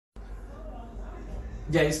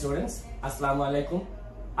Dear students, Assalamu alaikum.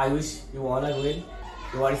 I wish you all are well.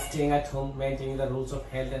 You are staying at home, maintaining the rules of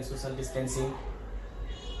health and social distancing.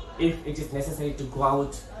 If it is necessary to go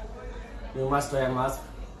out, you must wear a mask.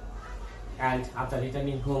 And after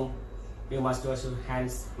returning home, you must wash your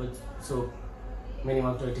hands with soap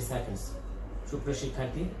minimum 20 seconds. সুপ্রিয়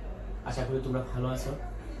শিক্ষার্থী, আশা করি তোমরা ভালো আছো,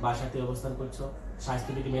 বাসাতে অবস্থান করছো,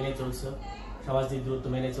 স্বাস্থ্যবিধি মেনে চলছো, সামাজিক দূরত্ব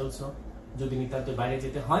মেনে চলছো। যদি নিতান্ত বাইরে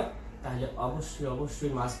যেতে হয় তাহলে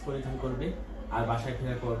অবশ্যই মাস্ক পরিধান করবে আর বাসায়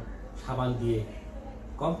ফেরার পর সাবান দিয়ে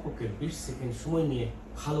কমপক্ষে 20 সেকেন্ড সময় নিয়ে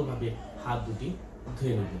ভালোভাবে হাত দুটি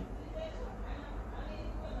ধুয়ে নেবে।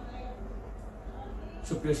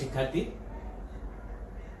 সুপ্রিয় শিক্ষার্থী,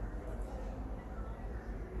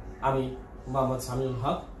 আমি মোহাম্মদ সামিউল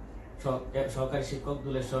হক, সহকারী শিক্ষক,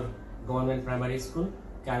 দুলেশ্বর government primary school,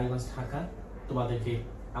 Keraniganj, Dhaka, তোমাদেরকে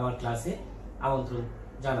আমার ক্লাসে আমন্ত্রণ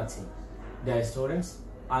জানাচ্ছি। Dear students,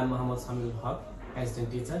 I am Mohammad Samiul Haq, assistant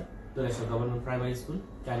teacher, Duleশ্বর Government Primary School,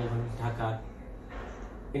 Keranigঞ্জ, Dhaka,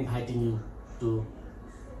 inviting you to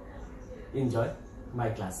enjoy my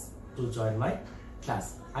class, to join my class.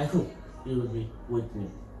 I hope you will be with me.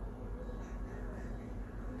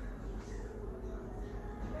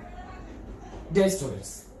 Dear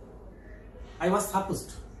students, I was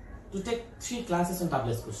supposed to take 3 classes on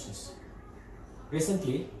WS questions.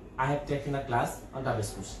 Recently, I have taken a class on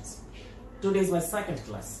WS questions. Today is my second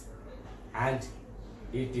class and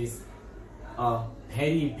it is a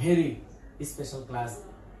very special class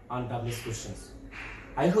on WS questions.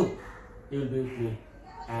 I hope you will be with me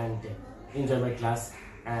and enjoy my class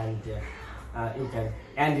and you can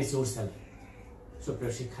enrich yourself.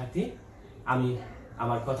 সুপ্রিয় শিক্ষার্থী, আমি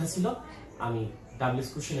আমার কথা ছিল আমি WS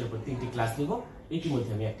কোশ্চেনের উপর 3টি ক্লাস নিব।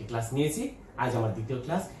 ইতিমধ্যে আমি একটি ক্লাস নিয়েছি, আজ আমার দ্বিতীয়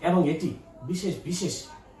ক্লাস এবং এটি বিশেষ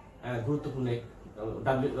গুরুত্বপূর্ণ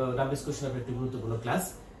WS কোশ্চেনের একটি গুরুত্বপূর্ণ ক্লাস।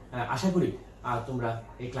 আশা করি তোমরা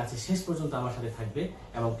এই ক্লাসের শেষ পর্যন্ত আমার সাথে থাকবে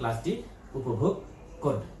এবং ক্লাসটি উপভোগ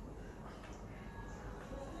করবে।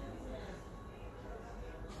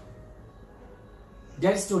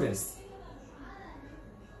 Dear students,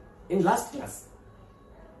 in last class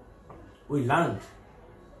we learned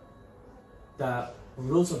the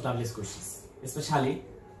rules of WS questions, especially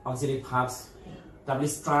auxiliary verbs,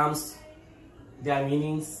 WS terms, their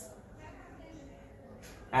meanings,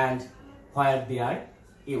 and where they are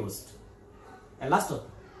used. And last of all,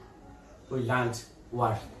 we learned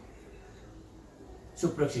word.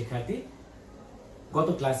 সুপ্রিয় শিক্ষার্থী, গত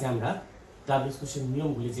ক্লাসে আমরা WS question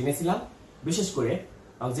নিয়মগুলি জেনেছিলাম, বিশেষ করে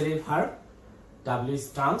auxiliary verb, WS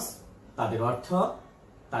terms, তাদের অর্থ,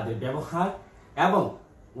 তাদের ব্যবহার এবং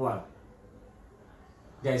word.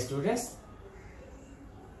 Dear students,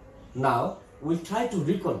 now we'll try to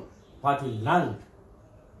recall what we learned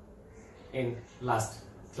in last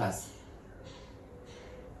class.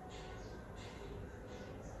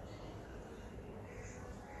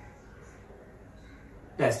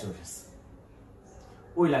 Dear students,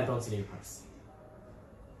 we learned auxiliary verbs.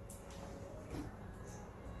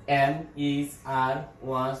 Am, is, are,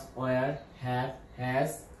 was, were, have,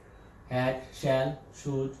 has, had, shall,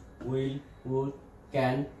 should, will, would,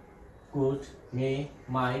 can, could, may,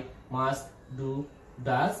 might, must, do,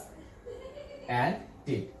 does, and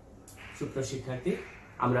did. সুপ্রিয় শিক্ষার্থী,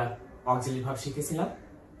 আমরা auxiliary verb শিখেছিলাম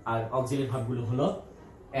আর auxiliary ভার্বগুলো হলো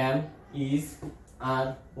am, is, are,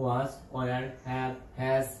 was, were, have,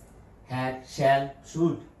 has, had, shall,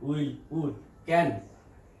 should, will, would, can,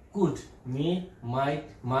 could, may, might,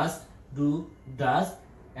 must, do, does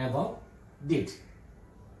এবং did.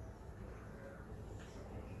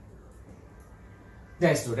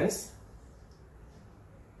 Dear students,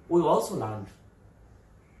 we also learned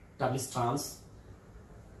WS terms,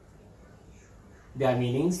 their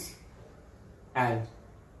meanings and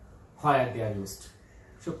where they are used.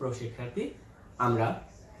 সুপ্রিয় শিক্ষার্থী, আমরা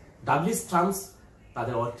WS terms,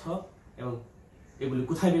 তাদের অর্থ এবং এগুলি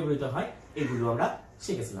কোথায় ব্যবহৃত হয় এগুলো আমরা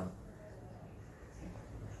শিখেছিলাম।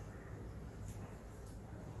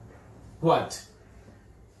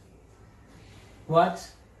 What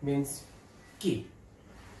means কি?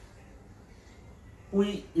 We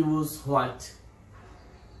use what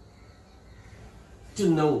to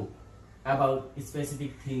know about a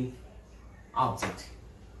specific thing, object.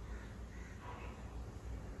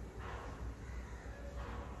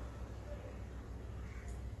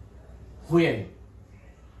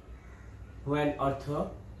 When অর্থ,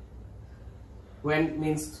 when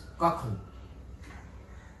means কখন।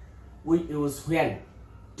 We use when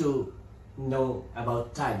to know about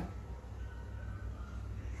time,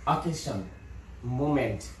 occasion,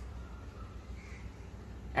 moment,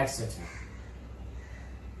 etc.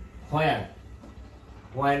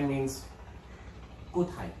 Where means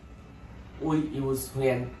কোথায়। we use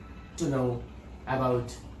when to know about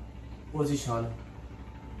position,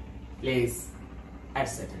 place,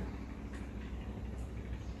 etc.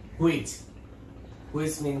 Which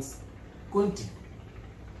means kunti.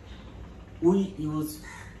 We use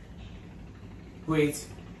which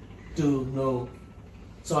to know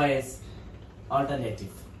choice,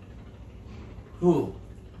 alternative. Who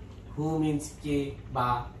means ke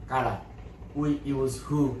ba kara. We use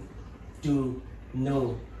who to know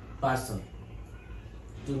person.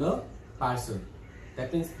 To know person. That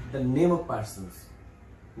means the name of persons.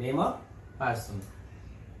 Name of person.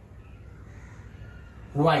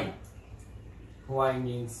 Why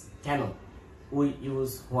means cannot. We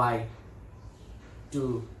use why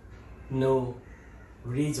to know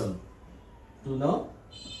reason. To know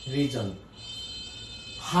reason.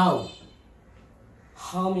 How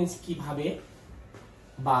means কিভাবে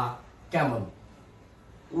বা কেমন.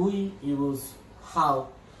 We use how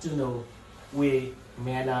to know way,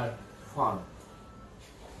 manner, form.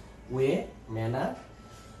 Way, manner,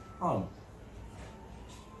 form.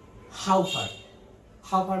 How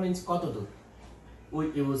far means কত দূর. We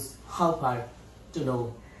use how far to know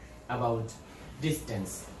about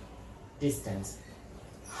distance.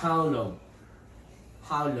 How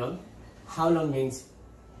long means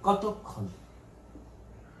কতক্ষণ.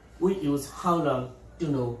 We use how long to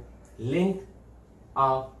know length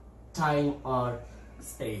of time or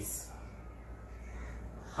space.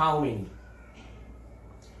 How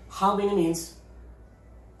many means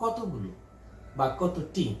কতগুলো বা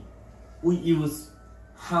কতটি. We use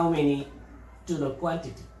how many to know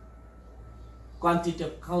quantity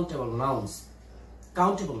of countable nouns.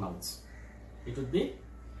 It will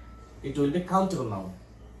be countable noun.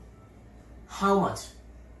 How much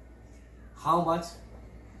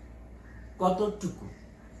কতটুকু.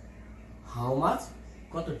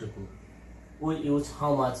 We use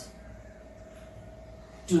how much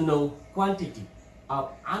to know quantity of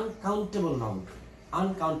uncountable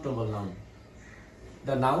noun.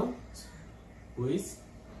 The noun which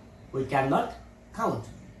we cannot count,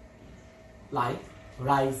 like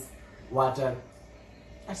rice, water,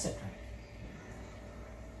 etc.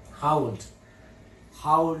 How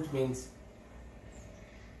old means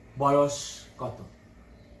বয়স কত.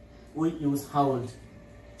 We use how old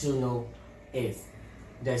to know age.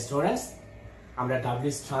 The students, আমরা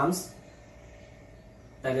WH terms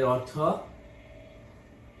তাদের অর্থ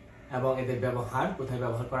এবং এদের ব্যবহার কোথায়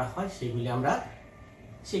ব্যবহার করা হয় সেগুলি আমরা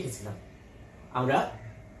শিখেছিলাম. আমরা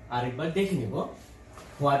আরেকবার দেখে নেব.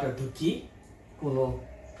 হোয়াট অর্থ কি,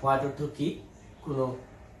 কোনো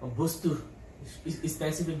বস্তুর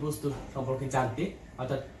স্পেসিফিক বস্তু সম্পর্কে জানতে,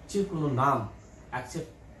 অর্থাৎ যে কোনো নাম, অ্যাকসেপ্ট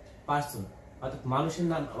পারসন, অর্থাৎ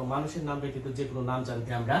মানুষের নাম ব্যতীত যে কোনো নাম জানতে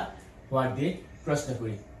আমরা হোয়াট দিয়ে প্রশ্ন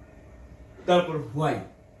করি. তারপর হোয়াই,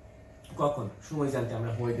 কখন, সময় জানতে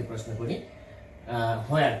আমরা হোয়াই দিয়ে প্রশ্ন করি.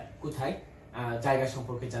 হোয়ার, কোথায়, জায়গা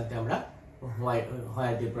সম্পর্কে জানতে আমরা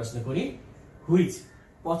হোয়ার দিয়ে প্রশ্ন করি. হুইচ,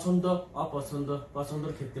 পছন্দ অপছন্দ,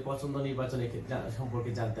 পছন্দের ক্ষেত্রে, পছন্দ নির্বাচনের ক্ষেত্রে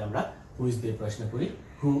সম্পর্কে জানতে আমরা হুইচ দিয়ে প্রশ্ন করি.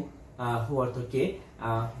 হু অর্থ কে,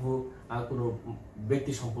 হু কোনো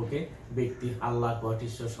ব্যক্তি সম্পর্কে, ব্যক্তি, আল্লাহ, গড,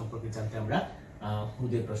 ঈশ্বর সম্পর্কে জানতে আমরা হু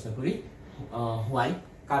দিয়ে প্রশ্ন করি. হোয়াই,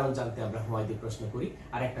 কারণ জানতে আমরা হোয়াই দিয়ে প্রশ্ন করি.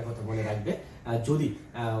 আর একটা কথা মনে রাখবে, যদি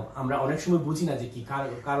আমরা অনেক সময় বুঝি না যে কি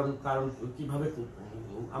কারণ কিভাবে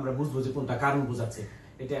আমরা বুঝবো যে কোনটা কারণ বোঝাচ্ছে,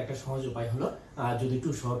 এটা একটা সহজ উপায় হলো যদি টু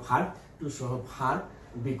সহ ভার্ব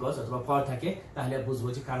বিকজ অথবা ফর থাকে তাহলে বুঝবো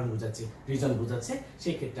যে কারণ বোঝাচ্ছে, রিজন বোঝাচ্ছে,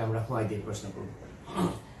 সেই ক্ষেত্রে আমরা হোয়াই দিয়ে প্রশ্ন করব.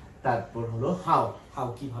 তারপর হলো হাউ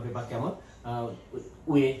কিভাবে বা কেমন.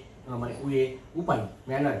 ওয়ে মানে ওয়ে উপায়,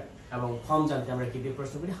 ম্যানার এবং ফর্ম জানতে আমরা কি দিয়ে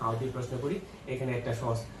প্রশ্ন করি, হাউ দিয়ে প্রশ্ন করি. এখানে একটা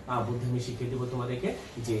সহজ বুদ্ধি আমি শিখিয়ে দেবো তোমাদেরকে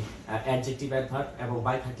যে অ্যাডজেক্টিভ অ্যাডভার্ব এবং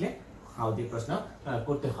বাই থাকলে হাউ দিয়ে প্রশ্ন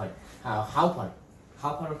করতে হয়. হাউ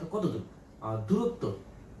ফার অর্থ কত দূর, দূরত্ব,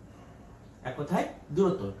 এক কথায়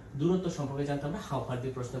দূরত্ব সম্পর্কে জানতে আমরা হাউ ফার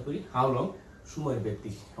দিয়ে প্রশ্ন করি. হাউ লং, সময়ের ব্যক্তি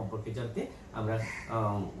সম্পর্কে জানতে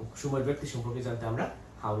আমরা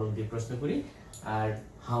হাউ লং দিয়ে প্রশ্ন করি. আর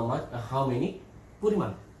হাউ মেনি,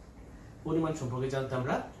 পরিমাণ সম্পর্কে জানতে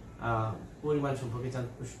আমরা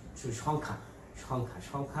সংখ্যা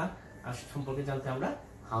সম্পর্কে জানতে আমরা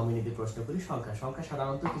হাউ মেনি দিয়ে প্রশ্ন করি. সংখ্যা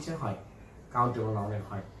সাধারণত কিসের হয়, কাউন্টেবল নাউনের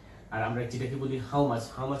হয়. আর আমরা যেটাকে বলি হাউ মাচ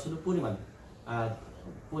হলো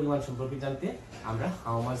পরিমাণ সম্পর্কে জানতে আমরা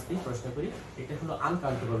হাউ মাচ দিয়ে প্রশ্ন করি. এটা হলো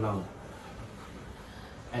uncountable noun.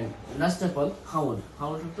 And last of all how old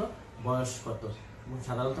হলো বয়স কত.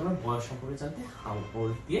 সাধারণত আমরা বয়স সম্পর্কে জানতে হাউ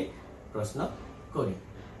ওল্ড দিয়ে প্রশ্ন করি.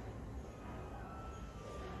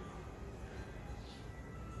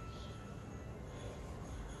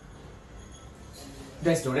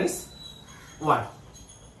 The students, what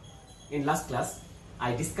in last class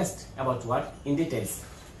I discussed about word in details.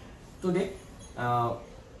 Today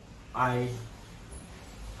I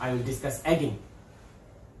will discuss again.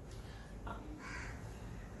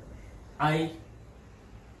 I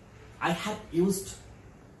have used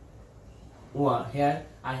word here.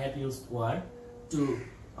 I have used word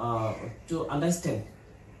to understand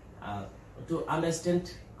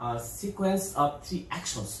a sequence of 3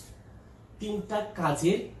 actions. তিনটা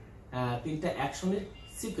কাজের তিনটা অ্যাকশনের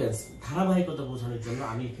sequence ধারাবাহিকতা বোঝানোর জন্য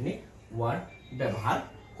আমি এখানে word ব্যবহার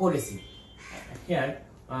করেছি। Here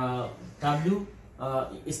W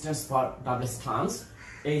stands for double terms,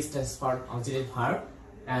 A stands for auxiliary verb,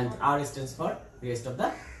 and R stands for rest of the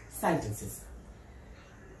sentences.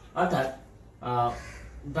 অর্থাৎ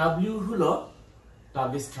W হলো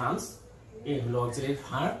double terms, A হলো auxiliary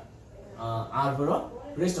verb, R হলো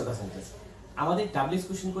rest of the sentence. আমাদের WS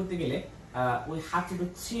question করতে গেলে we have to do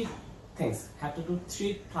 3 things, have to do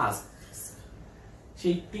 3 tasks.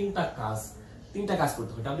 সেই তিনটা কাজ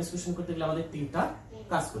করতে হয়। WS কোশ্চেন করতে গেলে আমাদের তিনটা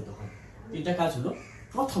কাজ করতে হয়। তিনটা কাজ হলো,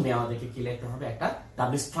 প্রথমে আমাদেরকে কি লিখতে হবে, একটা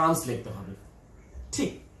WS টার্মস লিখতে হবে,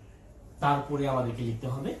 ঠিক। তারপরে আমাদেরকে লিখতে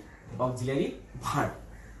হবে অক্সিলারি ভার্ব।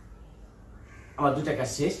 আমার দুইটা কাজ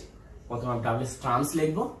শেষ। প্রথমে আমরা WS টার্মস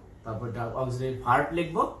লিখবো, তারপর অক্সিলারি ভার্ব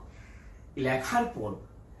লিখবো। লেখার পর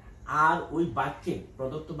আর ওই বাক্যে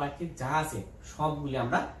প্রদত্ত বাক্যে যা আছে সবগুলি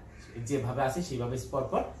আমরা যেভাবে আছে সেইভাবে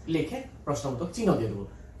পরপর লিখে প্রশ্নবোধক চিহ্ন দিয়ে দেবো,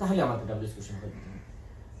 তাহলে আমাদের WS কোশ্চেন হয়ে যাবে।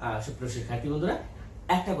 সুপ্রিয় শিক্ষার্থী বন্ধুরা,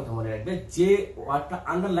 একটা কথা মনে রাখবে, যে ওয়ার্ডটা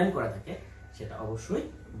আন্ডারলাইন করা থাকে সেটা অবশ্যই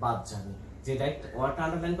বাদ যাবে। যে ওয়ার্ডটা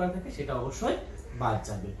আন্ডারলাইন করা থাকে সেটা অবশ্যই বাদ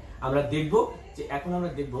যাবে। আমরা দেখব যে এখন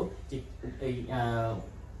আমরা দেখব যে এই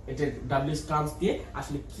এটা WS টার্মস দিয়ে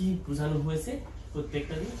আসলে কি বোঝানো হয়েছে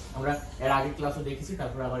প্রত্যেকটা দিন। আমরা এর আগের ক্লাসও দেখেছি,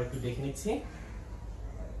 তারপর আবার একটু দেখে নিচ্ছি।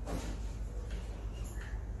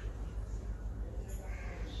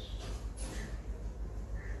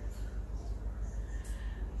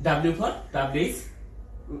 W for WS,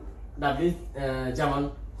 যেমন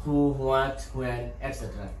who, what, when, etc.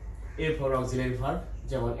 A for auxiliary verb,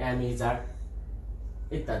 যেমন am, is, are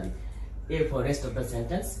ইত্যাদি। A for rest of the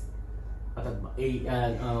sentence, অর্থাৎ এই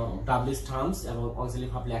WS টার্মস এবং অক্সিলারি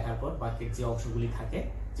ভার্ব লেখার পর বাক্যের যে অংশগুলি থাকে,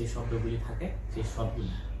 যে শব্দগুলি থাকে, সেই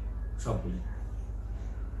সবগুলি।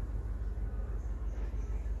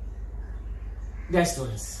 Their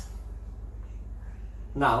stories.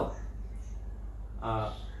 Now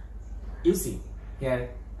you see here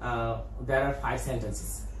there are 5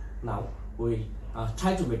 sentences. Now we'll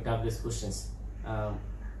try to make WS questions.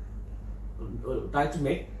 Try to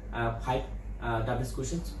make 5 WS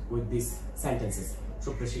questions with these sentences.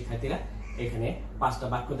 সুপ্রিয় শিক্ষার্থীরা, এখানে 5টা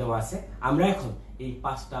বাক্য দেওয়া আছে। আমরা এখন এই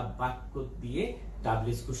 5টা বাক্য দিয়ে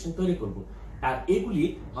WS কোশ্চেন তৈরি করব। আর এগুলি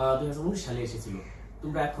 2019 সালে এসেছিল।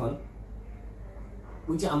 তোমরা এখন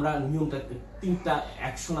ওই যে আমরা নিয়মটা 3টা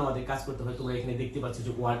অ্যাকশন আমাদের কাজ করতে হয়, তোমরা এখানে দেখতে পাচ্ছ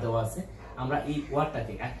যে ওয়ার্ড দেওয়া আছে। আমরা এই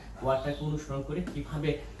ওয়ার্ডটাকে অনুসরণ করে কিভাবে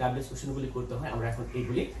WS কোশ্চেনগুলি করতে হয় আমরা এখন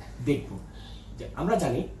এইগুলি দেখব। যে আমরা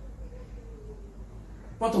জানি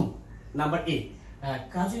প্রথম number A,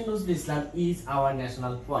 Kazi Nazrul Islam is our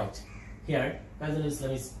national poet. Here Kazi Nazrul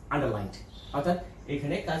Islam is underlined, অর্থাৎ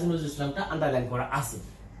এখানে কাজী নজরুল ইসলামটা আন্ডারলাইন করা আছে।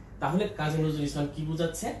 তাহলে কাজী নজরুল ইসলাম কি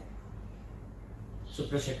বোঝাচ্ছে?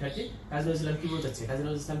 সুপ্রিয় শিক্ষার্থী, কাজী নজরুল ইসলাম কি বোঝাচ্ছে? কাজী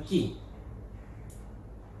নজরুল ইসলাম কি?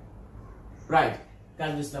 রাইট,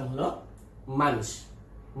 কাজী নজরুল ইসলাম হলো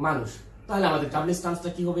মানুষ। তাহলে আমাদের WS টার্মসটা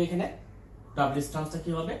কি হবে? এখানে WS টার্মসটা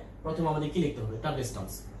কি হবে? প্রথমে আমাদের কি লিখতে হবে? WS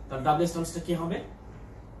terms. তাহলে WS টার্মসটা কি হবে?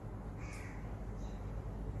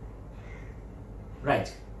 রাইট,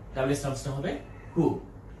 WS টার্মসটা হবে who।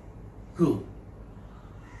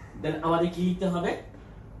 দেন আমাদের কি লিখতে হবে?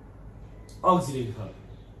 Auxiliary verb.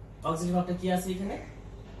 অক্সিলারি ভার্বটা কি আছে এখানে?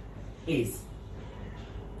 is।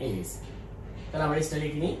 তাহলে আমরা এটা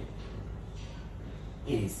লিখে নিই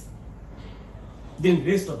is। Then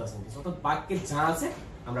rest of the sentence, অর্থাৎ বাক্যে যা আছে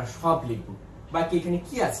আমরা সব লিখব। বাক্যে এখানে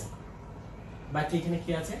কি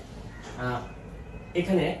আছে?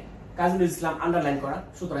 এখানে কাজী নজরুল ইসলাম আন্ডারলাইন করা,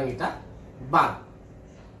 সুতরাং এটা বাদ।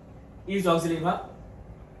 is auxiliary verb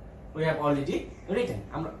we have already written,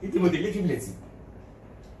 আমরা ইতিমধ্যে লিখে ফেলেছি।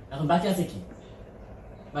 এখন বাকি আছে কি?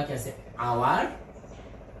 বাকি আছে our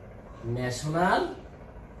national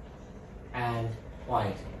and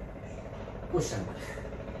poet question।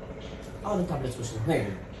 আমাদের WS কোশ্চেন হয়ে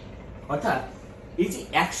গেল। অর্থাৎ এই যে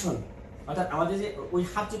অ্যাকশন, অর্থাৎ আমাদের যে we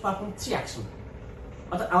have to perform 3 action,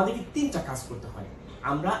 অর্থাৎ আমাদেরকে 3টা কাজ করতে হয়।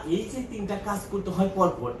 আমরা এই যে 3টা কাজ করতে হয়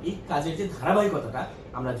পরপর, এই কাজের যে ধারাবাহিকতাটা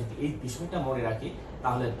আমরা যদি এই বিষয়টা মনে রাখি,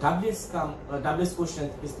 তাহলে WS question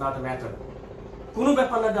is not a matter, কোনো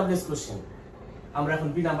ব্যাপার না WS কোশ্চেন। আমরা এখন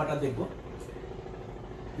বি নাম্বারটা দেখব।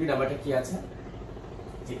 বি নাম্বারটা কি আছে?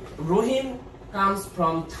 Rohim comes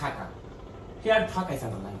from Dhaka. Here Dhaka is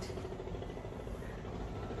underlined.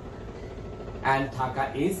 And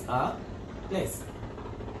Dhaka is a place.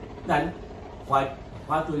 Then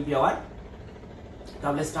what will be our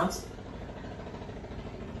double terms?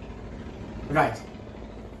 Right.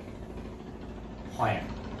 Where?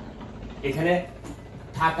 এখানে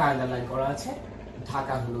ঢাকা আন্ডারলাইন করা আছে,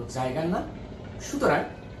 ঢাকা হলো জায়গার নাম, সুতরাং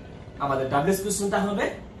আমাদের ডাব্লিউএস কোশ্চেনটা হবে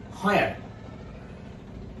হোয়ার।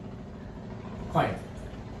 হোয়ার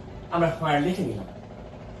আমরা হোয়ার লিখে নিলাম,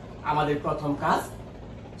 আমাদের প্রথম কাজ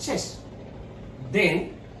শেষ। Then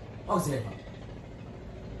auxiliary verb,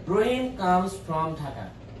 Rohim comes from Dhaka.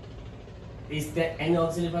 Is there any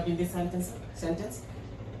auxiliary verb in this sentence?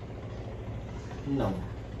 No.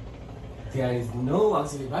 There is no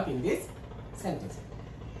auxiliary verb in this sentence.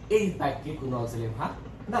 এই বাক্যে কোনো auxiliary verb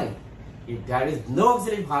নাই। If there is no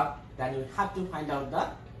auxiliary verb, then you have to find out the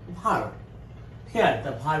verb. Here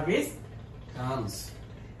the verb is comes.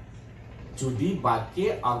 যদি বাক্যে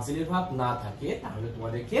auxiliary verb না থাকে তাহলে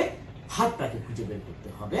তোমাদেরকে ভার্বটাকে খুঁজে বের করতে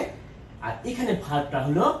হবে, আর এখানে ভার্বটা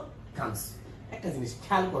হলো comes। একটা জিনিস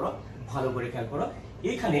খেয়াল করো, ভালো করে খেয়াল করো,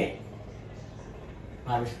 এখানে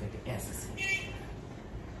ভার্বের সাথে একটা s আছে।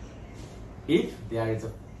 If there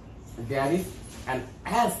is an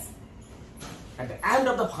s at the end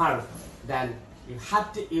of the verb, then you have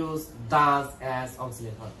to use does as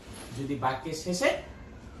auxiliary verb. যদি বাক্যের শেষে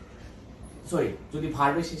যদি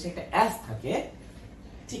ভার্বের শেষে একটা s থাকে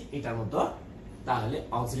ঠিক এটার মতো, তাহলে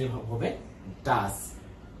auxiliary verb হবে does।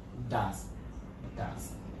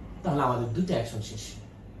 তাহলে আমাদের দুটো অ্যাকশন শেষ,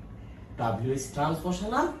 WH ট্রান্স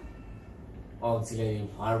বসালাম, auxiliary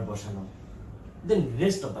verb বসালাম, দেন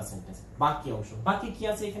রেস্ট অফ দ্য সেন্টেন্স, বাকি অংশ। বাকি কি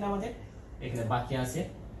আছে এখানে আমাদের? এখানে বাকি আছে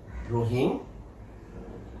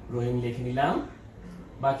রহিম লিখে নিলাম,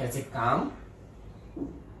 বাকি আছে কাম,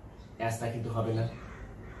 এসটা কিন্তু হবে না,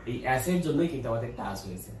 এই এস এর জন্যই কিন্তু আমাদের টাচ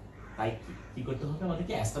হয়েছে, তাই কি করতে হবে?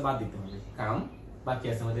 আমাদেরকে এসটা বাদ দিতে হবে, কাম, বাকি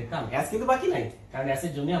আছে আমাদের কাম, এস কিন্তু বাকি নাই, কারণ এস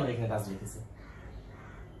এর জন্যই আমরা এখানে টাচ লিখেছি।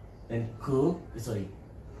 দেন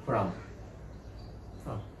from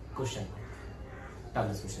কোশ্চেন,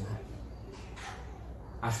 ডাব্লিউএস কোশ্চেন।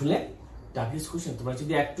 আসলে ডাব্লিউএস কোশ্চেন তোমরা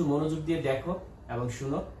যদি একটু মনোযোগ দিয়ে দেখো এবং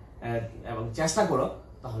শুনো এবং চেষ্টা করো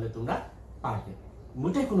তাহলে তোমরা পারবে,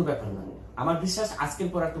 মোটেই কোনো ব্যাপার না। আমার বিশ্বাস আজকের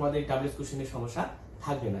পর আর তোমাদের ডাব্লিউএস কোশ্চেনের সমস্যা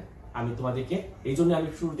থাকবে না। আমি তোমাদেরকে এই জন্য আমি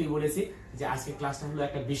শুরুতেই বলেছি যে আজকের ক্লাসটা হলো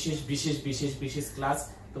একটা বিশেষ ক্লাস,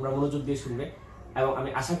 তোমরা মনোযোগ দিয়ে শুনবে এবং আমি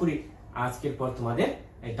আশা করি আজকের পর তোমাদের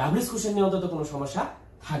ডাব্লিউএস কোশ্চেন নিয়ে অন্তত কোনো সমস্যা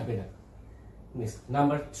থাকবে না। Next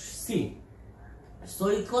number C,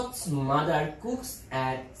 Soikot's mother cooks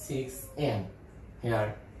at 6 a.m. Here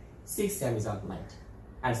 6 a.m. is outlined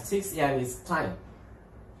and 6 a.m. is time.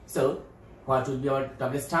 So what will be our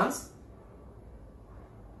WS terms?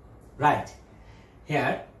 Right.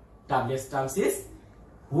 Here WS terms is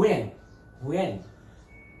when.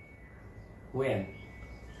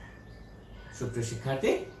 সুপ্রিয়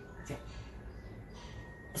শিক্ষার্থী,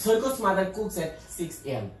 Soikot's mother cooks at 6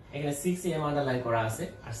 a.m. এখানে 6 a.m. Underline করা আছে,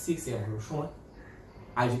 আর 6 a.m. হলো সময়।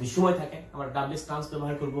 আর যদি সময় থাকে আমরা ডাব্লিউএস টার্মস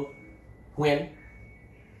ব্যবহার করব when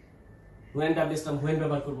ডাব্লিউএস টার্ম when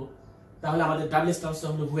ব্যবহার করব, তাহলে আমাদের ডাব্লিউএস টার্মস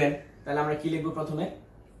হলো when। তাহলে আমরা কি লিখব? প্রথমে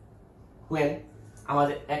when,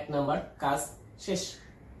 আমাদের 1 নাম্বার কাজ শেষ।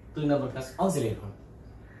 2 নাম্বার কাজ অক্সিলারি ভার্ব।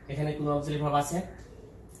 এখানে কোনো অক্সিলারি ভার্ব আছে?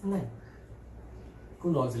 নাই,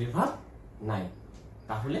 কোনো অক্সিলারি ভার্ব নাই।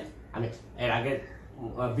 তাহলে আমি এর আগে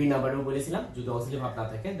বি নাম্বারেও বলেছিলাম যদি অক্সিলারি ভার্ব না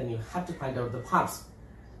থাকে then you have to find out the verbs.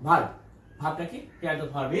 ভার্বটা কি? Here the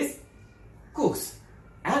verb is cooks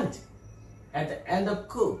and at the end of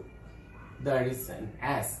cook there is an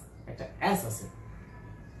s, একটা s আছে।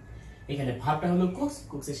 এখানে ভার্বটা হলো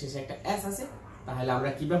cooks এর শেষে একটা s আছে, তাহলে আমরা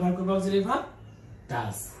কি ব্যবহার করব? Auxiliary verb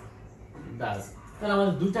does। তাহলে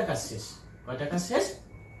আমাদের দুইটা কাজ শেষ। কয়টা কাজ শেষ?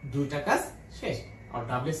 দুইটা কাজ শেষ। আর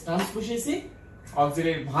ডাব্লিউএস টার্মস বসিয়েছি,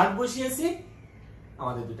 অক্সিলারি ভার্ব বসিয়েছি,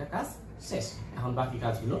 আমাদের দুইটা কাজ শেষ। এখন বাকি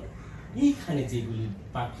কাজগুলো এইখানে যেগুলি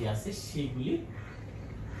বাকি আছে সেগুলি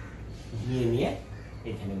নিয়ে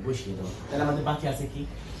এখানে বসিয়ে দেবো। তাহলে আমাদের বাকি আছে কি?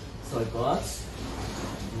 Soikot's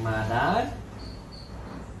mother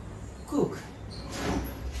cook।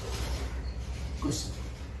 Question: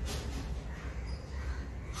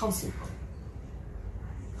 how simple,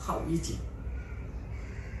 how easy.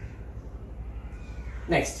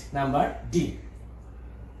 Next, number D.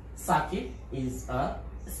 Sakib is a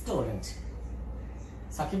student.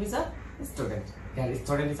 Sakib is a student. Here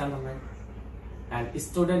student is underlined, and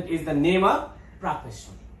student is the name of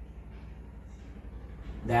profession.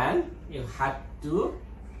 Then you have to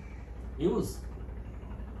use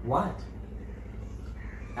what?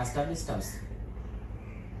 Established terms.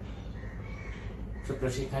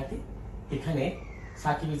 সুপ্রিয় শিক্ষার্থী, এখানে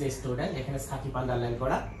Shakib is a student, এখানে Shakib underline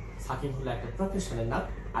করা। সাকিব হলো একটা প্রফেশনের নাম,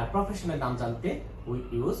 আর প্রফেশনের নাম জানতে we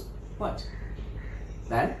use what.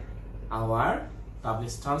 Then hour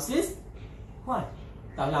WS terms is what.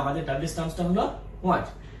 তাহলে আমাদের ডাব্লিউএস টার্মসটা হলো হোয়াট।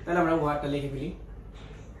 তাহলে আমরা হোয়াটটা লিখে ফেলি।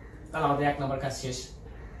 তাহলে আমাদের 1 নম্বর কাজ শেষ।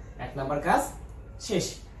 1 নম্বর কাজ শেষ।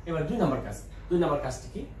 এবার 2 নম্বর কাজ। 2 নম্বর কাজটি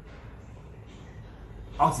কি?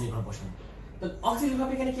 অক্সিলারি ভার্ব বসানো। তাহলে অক্সিলারি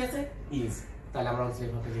ভার্ব এখানে কি আছে? ইজ। তাহলে আমরা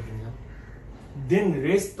অক্সিলারি ভার্বটা লিখে নিলাম। দেন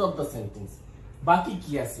রেস্ট অফ দ্য সেন্টেন্স, বাকি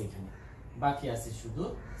কি আছে এখানে? বাকি আছে শুধু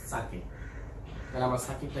সাকিব। তাহলে আমরা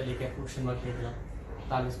সাকিবটা লিখে কোশ্চেন মার্ক দিয়ে দিলাম।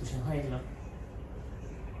 তাহলে কোশ্চেন হয়ে গেল।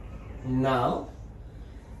 নাও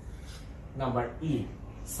number E,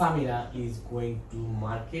 Samira is going to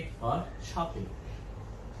market for shopping.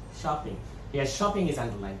 Shopping. Yes, shopping is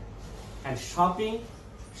underlined. And shopping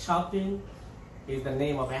is the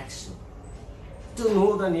name of action. To know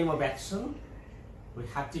the name of action, we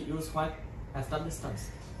have to use what as double terms.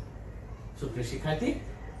 So, শিক্ষার্থী,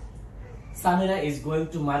 Samira is going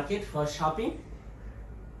to market for shopping.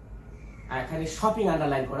 এখানে shopping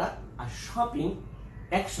underline করা, আর shopping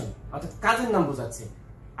action অর্থাৎ কাজের নাম বোঝাচ্ছে।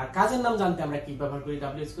 আর কাজের নাম জানতে আমরা কি ব্যবহার করি?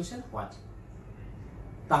 WS question what.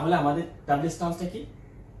 তাহলে আমাদের ডাব্লিউএস টার্মসটা কি?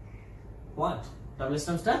 হোয়াট। WS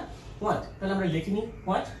টার্মসটা what. তাহলে আমরা লিখে নিই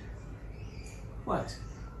what what.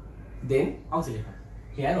 Then auxiliary verb.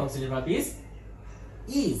 Here auxiliary verb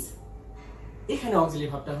is. এখানে অক্সিলারি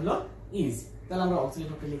ভার্বটা হলো ইজ। তাহলে আমরা অক্সিলারি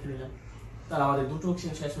ভার্বটা লিখে নিলাম। তাহলে আমাদের দুটো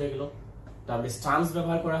অপশন শেষ হয়ে গেল। ডাব্লিউএস টার্মস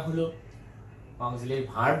ব্যবহার করা হলো, অক্সিলারি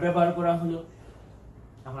ভার্ব ব্যবহার করা হলো।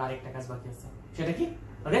 এখন আরেকটা কাজ বাকি আছে, সেটা কি?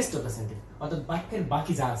 রেস্ট অফ দ্য সেন্টেন্স, অর্থাৎ বাক্যের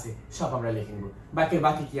বাকি যা আছে সব আমরা লিখে নেব। বাক্যের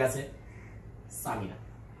বাকি কি আছে? সামিরা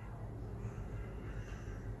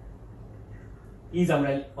ইজ আমরা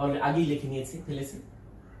আগেই লিখে নিয়েছি, ফেলেছি।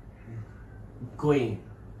 Going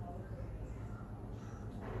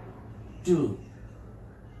to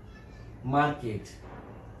market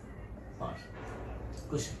for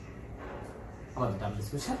question, আমাদের ডাব্লিউএস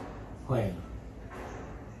কোশ্চেন হয়ে গেল।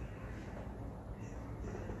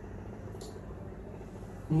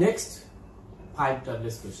 নেক্সট 5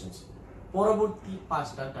 ডাব্লিউএস কোশ্চেন্স, পরবর্তী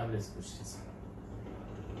 5টা ডাব্লিউএস কোশ্চেন্স।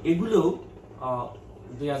 এগুলো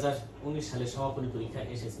 2019 সালে সমাপনী পরীক্ষায়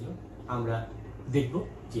এসেছিল। আমরা দেখব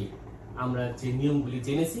যে আমরা যে নিয়মগুলি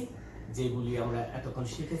জেনেছি, যেগুলি আমরা এতক্ষণ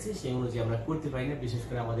শিখেছি, সেই অনুযায়ী আমরা করতে পারি না। বিশেষ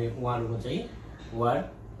করে আমাদের ওয়ার্ড অনুযায়ী, word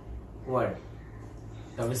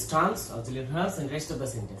WS terms, auxiliary verbs and rest of the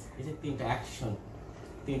sentence. এই যে তিনটা action,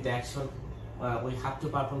 we have to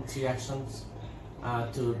perform 3 actions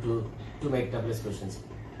to make WS questions.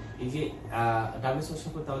 এই যে WS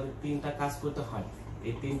কোশ্চেন করতে আমাদের 3টা কাজ করতে হয়।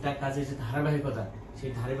 এই 3টা কাজের যে ধারাবাহিকতা,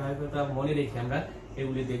 সেই ধারাবাহিকতা মনে রেখে আমরা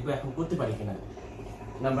এগুলি দেখবো এখন করতে পারি কিনা।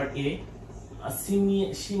 Number A,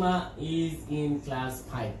 Seema is in class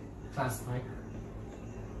 5. Class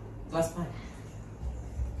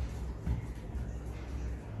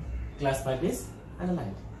 5 is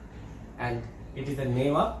underlined and it is the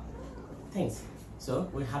name of things. So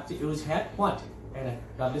we have to use here what? And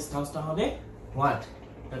double টার্মসটা হবে what?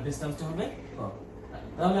 double টার্মসটা হবে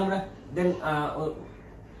তাহলে আমরা দেন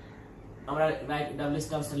আমরা রাইট ডাবল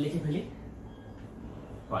টার্মসটা লিখে ফেলি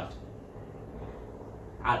what।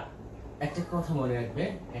 আর একটা কথা মনে রাখবে,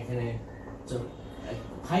 এখানে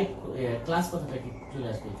 5 ক্লাস কথাটা কি চলে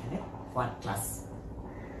আসবে এখানে, what class।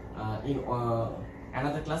 in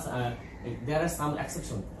another class there are some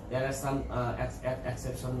exception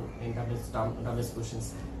in double questions,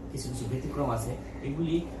 কিছু ব্যতিক্রম আছে।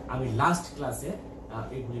 এগুলি আমি লাস্ট ক্লাসে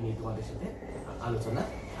এগুলি নিয়ে তোমাদের সাথে আলোচনা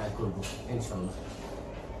করব ইনশাআল্লাহ।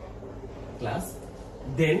 Class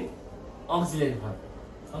then auxiliary verb.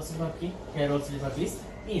 Auxiliary verb কি? Here auxiliary verb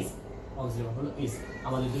is. Auxiliary verb হলো ইজ।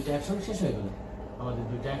 আমাদের দুইটা অ্যাকশন শেষ হয়ে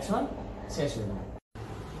গেল।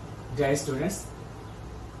 Dear students,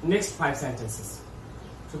 next 5 sentences.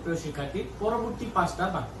 সুপ্রিয় শিক্ষার্থী, পরবর্তী 5টা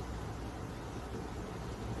বাক্য।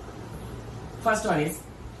 First one is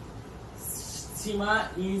Seema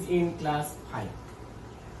is in class 5।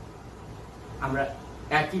 আমরা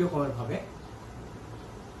একই রকমের ভাবে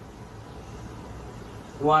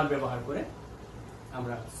ওয়ার্ড ব্যবহার করে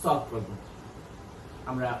আমরা সলভ করব।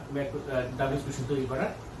 আমরা ডাব্লিউএস কোশ্চেন তৈরি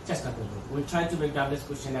করার চেষ্টা করব। We try to make WS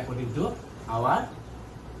question according to our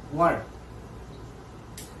word.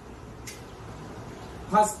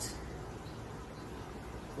 First,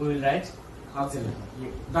 we will write auxiliary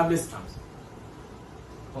WS terms.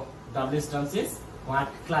 WS terms is what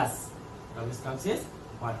class? WS terms is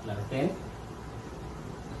what class? Then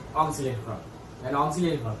auxiliary verb. Then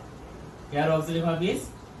auxiliary verb. Here auxiliary verb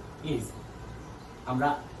is.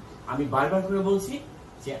 আমি বারবার করে বলছি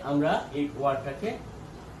যে আমরা এই ওয়ার্ডটাকে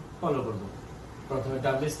follow করব। প্রথমে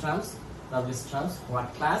WS terms what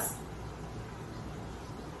class,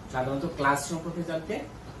 সাধারণত ক্লাস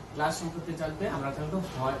সম্পর্কে জানতে আমরা সাধারণত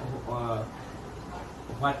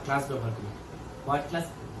হোয়াট ক্লাস ব্যবহার করি। হোয়াট ক্লাস,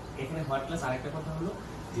 এখানে হোয়াট ক্লাস আরেকটা কথা হলো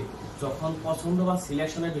যে যখন পছন্দ বা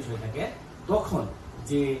সিলেকশনের বিষয় থাকে তখন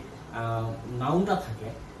যে নাউনটা থাকে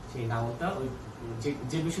সেই নাউনটা ওই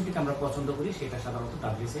যে বিষয়টিকে আমরা পছন্দ করি সেটা সাধারণত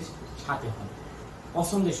ডাব্লিউএস এর সাথে হয়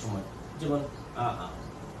পছন্দের সময়। যেমন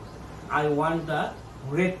I want the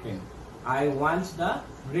red pen, I want the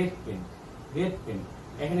red pen, red pen.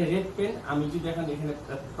 এখানে রেড পেন আমি যদি এখানে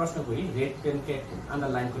প্রশ্ন করি, রেড পেন কে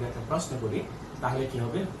আন্ডারলাইন করে একটা প্রশ্ন করি, তাহলে কি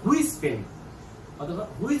হবে হুইচ পেন অথবা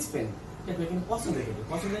হুইচ পেন। দেখো এখানে পছন্দের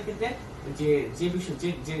ক্ষেত্রে যে বিষয়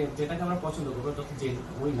যেটাকে আমরা পছন্দ করবো তখন যে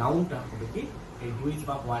ওই নাউনটা হবে কি এই হুইচ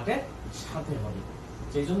বা হোয়াটের সাথে হবে।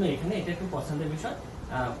 সেই জন্য এখানে এটা একটু পছন্দের বিষয়।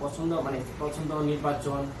 পছন্দ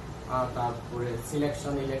নির্বাচন, তারপরে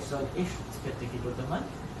সিলেকশন ইলেকশন, এই ক্ষেত্রে কি করতে হয়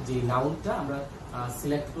যে নাউনটা আমরা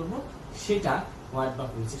সিলেক্ট করব সেটা হোয়াট বা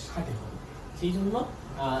হুইচের সাথে হবে। সেই জন্য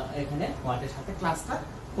এখানে হোয়াটের সাথে ক্লাসটা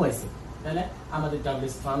হয়েছে। তাহলে আমাদের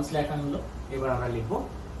ডাব্লিউএস টার্মস লেখা হলো। এবার আমরা লিখবো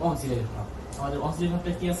অক্সিলারি ভার্ব। আমাদের অক্সিলারি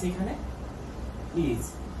ভার্বটা কি আছে এখানে ইজ,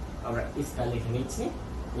 আমরা ইজটা লিখে নিচ্ছি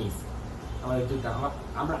ইজ। আমাদের দুইটা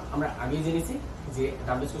আমরা আগে জেনেছি যে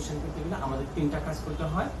ডাব্লিউএস কোশ্চেন করতে গেলে আমাদের তিনটা কাজ করতে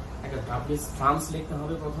হয়। একটা ডাব্লিউএস টার্মস লিখতে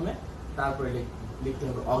হবে প্রথমে, তারপরে লিখতে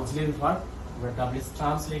হবে অক্সিলারি ভার্ব। আমরা ডাব্লিউএস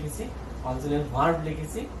টার্মস লিখেছি, অক্সিলারি ভার্ব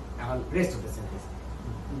লিখেছি। এখন রেস্ট অফ দ্য সেন্টেন্স,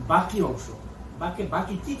 বাকি অংশ,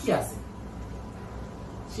 বাকি কি কি আছে?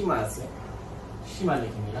 সীমা আছে, সীমা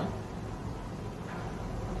লিখে নিলাম।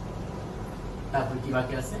 তারপর কি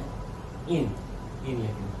বাকি আছে? ইন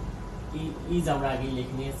লিখে নিলাম। ইজ আমরা আগে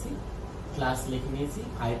লিখে নিয়েছি, ক্লাস লিখে নিয়েছি,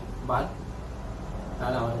 5 বাদ।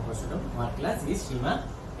 তাহলে আমাদের প্রশ্নটা what class is Seema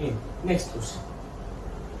in. Next question,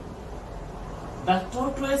 the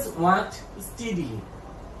tortoise walked steadily.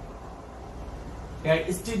 Here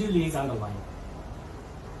steadily is underlined.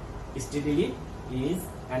 Steadily is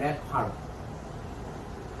an adverb.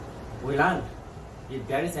 We learned if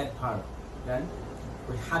there is adverb, then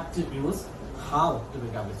we have to use how to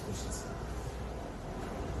make double questions.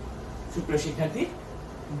 সুপ্রিয় শিক্ষার্থী,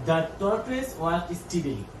 the tortoise walked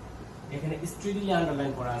steadily, এখানে steadily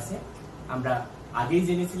underline করা আছে। আমরা আগেই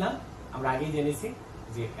জেনেছি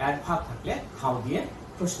যে adverb থাকলে হাউ দিয়ে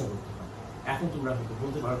প্রশ্ন করতে হয়। এখন তোমরা হয়তো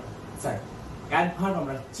বলতে পারো স্যার অ্যাডভার্ব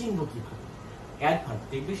আমরা চিনবো কিভাবে? অ্যাডভার্ব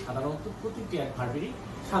দেখবে সাধারণত প্রতিটি অ্যাডভার্বেরই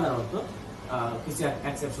সাধারণত কিছু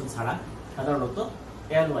এক্সেপশন ছাড়া সাধারণত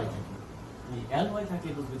এলওয়াই থাকে। এই এলওয়াই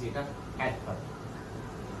থাকলে বুঝবে যে এটা অ্যাডভার্ব,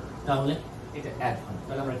 তাহলে এটা অ্যাডভার্ব।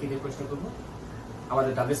 তাহলে আমরা কি দিয়ে প্রশ্ন করব?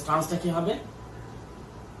 আমাদের ডাব্লিউএস টার্মসটা কি হবে?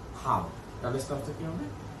 হাউ। ডাব্লিউএস টার্মসটা কি হবে?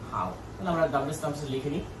 হাউ। তাহলে আমরা ডাব্লিউএস টার্মস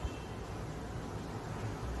লিখে নিই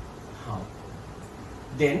how.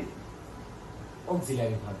 Then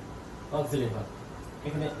auxiliary verb.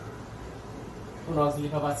 এখানে কোন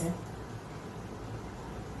auxiliary verb আছে?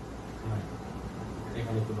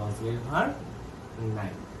 এখানে কোন auxiliary verb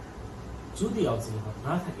নাই। যদি auxiliary verb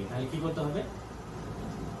না থাকে তাহলে কি করতে হবে?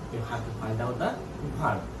 You have to find out the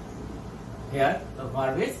verb. Here the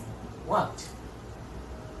verb is walked,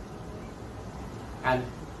 and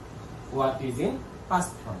walked is in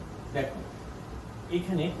past form. দেখো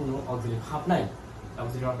এখানে কোনো অক্সিলারি ভার্ব নাই।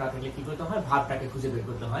 অক্সিলারি ভার্ব না থাকলে কি করতে হয়? ভার্বটাকে খুঁজে বের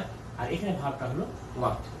করতে হয়। আর এখানে ভার্বটা হলো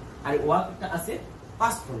ওয়ার্কড, আর ওয়ার্কটা আছে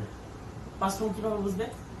পাস্ট ফর্মে। পাস্ট ফর্ম কিভাবে বুঝবে?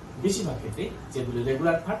 বেশিরভাগ ক্ষেত্রে যেগুলো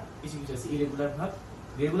রেগুলার ভার্ব, কিছু কিছু আছে ইরেগুলার ভার্ব।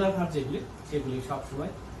 রেগুলার ভার্ব যেগুলি সেগুলি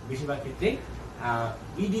সবসময় বেশিরভাগ ক্ষেত্রে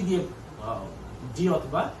ইডি দিয়ে ডি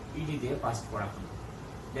অথবা ইডি দিয়ে পাস্ট করা হয়।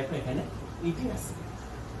 দেখো এখানে ইডি আছে,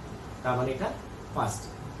 তার মানে এটা past.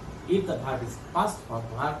 If the verb is past form,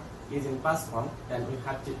 verb is in past form, then we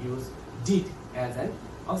have to use did as an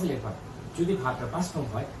auxiliary verb. যদি ভার্বটা past form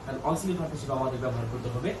হয় তাহলে auxiliary verb হিসেবে আমাদের ব্যবহার করতে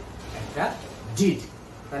হবে একটা did।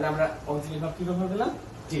 তাহলে আমরা auxiliary verb কি ব্যবহার করলাম?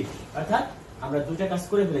 did। অর্থাৎ আমরা দুইটা কাজ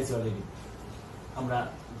করে ফেলেছি অলরেডি। আমরা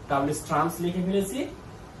ডাব্লিউএস টার্মস লিখে ফেলেছি,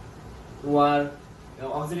 ওয়ার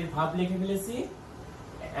auxiliary verb লিখে ফেলেছি।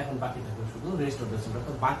 এখন বাকি থাকবে শুধু রেস্ট অফ দ্য সেন্টেন্স।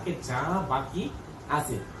 তো বাক্যে যা বাকি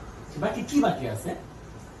আছে, বাকি কি বাকি আছে?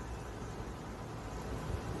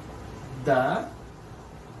 The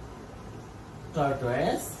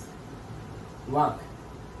tortoise walk.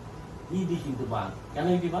 ইডি কিন্তু বাদ। কেন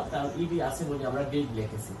ইডি বাদ? কারণ ইডি আছে বলে আমরা ডিড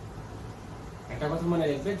লিখেছি। একটা কথা মনে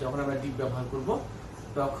রাখবে, যখন আমরা ডিড ব্যবহার করব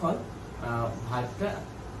তখন ভার্বটা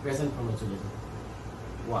প্রেজেন্ট ফর্মে চলে যাবে।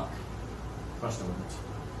 ওয়াক প্রশ্ন করছি,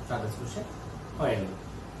 তাদের কোশ্চেন হয়ে গেল।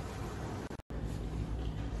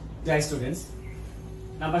 Dear students,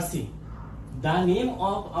 number C. The name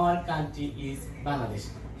of our country is Bangladesh.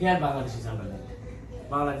 Here Bangladesh is underlined.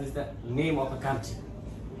 Bangladesh is the name of a country.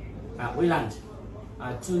 We learned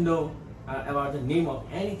to know about the name of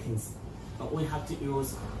anything, we have to use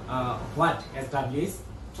what as WH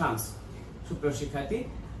terms. সুপ্রিয় শিক্ষার্থী,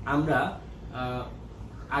 আমরা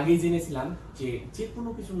আগে জেনেছিলাম যে যে কোনো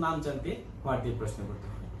কিছুর নাম জানতে হোয়াট দিয়ে প্রশ্ন করতে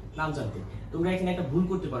হয়। নাম জানতে তোমরা এখানে একটা ভুল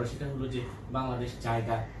করতে পারো, সেটা হলো যে বাংলাদেশ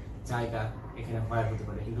জায়গা জায়গা এখানে হোয়ার হতে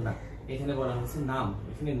পারে, কিন্তু না, এখানে বলা হয়েছে নাম।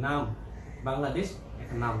 এখানে নাম, বাংলাদেশ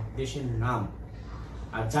একটা নাম, দেশের নাম।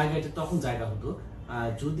 আর জায়গা এটা তখন জায়গা হতো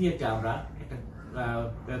যদি এটা আমরা একটা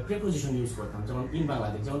প্রিপোজিশন ইউজ করতাম, যেমন ইন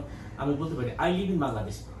বাংলাদেশ। যেমন আমি বলতে পারি I live in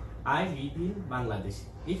Bangladesh, I live in Bangladesh.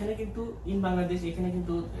 এখানে কিন্তু ইন বাংলাদেশ, এখানে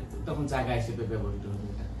কিন্তু তখন জায়গা হিসেবে ব্যবহৃত হবে,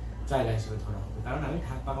 এটা জায়গা হিসেবে ধরা হবে, কারণ আমি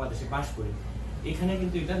বাংলাদেশে বাস করি। এখানে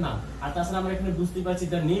কিন্তু এটা নাম। আর তাছাড়া আমরা এখানে বুঝতে পারছি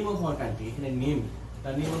the name of our country, এখানে নেম,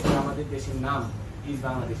 দ্য নেম অফ আমাদের দেশের নাম ইজ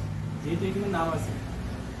বাংলাদেশ। যেহেতু এখানে নাম আছে,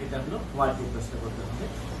 এটা হলো হোয়াট দিয়ে প্রশ্ন করতে হবে।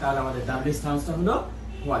 তাহলে আমাদের ডাব্লিউএস টার্মসটা হলো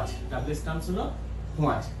হোয়াট, ডাব্লিউএস টার্মস হলো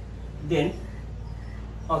what. Then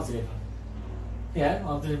auxiliary verb, here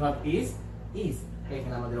auxiliary verb is.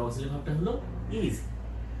 এখানে আমাদের অক্সিলারি ভার্বটা হলো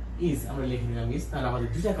ইজ আমরা লিখে নিলাম ইজ। তাহলে আমাদের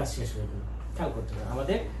দুইটা কাজ শেষ হয়ে গেল। খেয়াল করতে হবে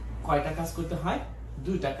আমাদের কয়টা কাজ করতে হয়,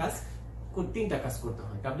 দুইটা কাজ, তিনটা কাজ করতে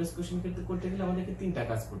হয়। ডাব্লিউএস কোশ্চেন করতে গেলে আমাদেরকে তিনটা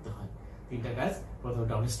কাজ করতে হয়। তিনটা কাজ, প্রথমে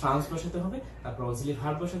ডাব্লিউএস টার্মস বসাতে হবে, তারপর অক্সিলারি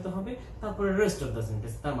ভার্ব বসাতে হবে, তারপরে রেস্ট অফ দ্য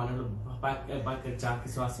সেন্টেন্স, তার মানে হলো বাক্যের যা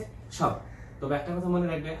কিছু আছে সব। তবে একটা কথা মনে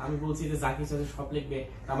রাখবে, আমি বলছি যে যা কিছু আছে সব লিখবে,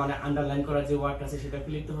 তার মানে আন্ডারলাইন করা যে ওয়ার্ড আছে সেটা কি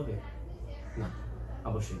লিখতে হবে না?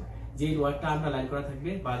 অবশ্যই না। যে ওয়ার্ডটা আন্ডারলাইন করা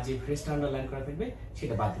থাকবে বা যে ফ্রেজটা আন্ডারলাইন করা থাকবে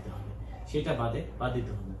সেটা বাদ দিতে হবে, সেটা বাদ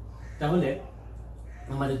দিতে হবে। তাহলে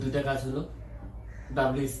আমাদের দুইটা কাজ হলো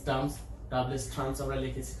ডাব্লিউএস টার্মস আমরা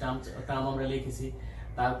লিখেছি, টার্ম আমরা লিখেছি,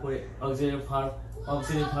 তারপরে অক্সিলারি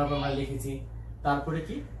ভার্ব আমরা লিখেছি, তারপরে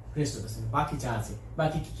কি রেস্ট অফ দ্য সেন্টেন্স, বাকি যা আছে।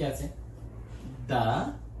 বাকি কি আছে? The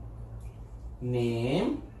name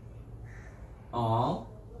of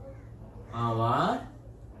our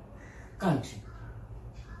country,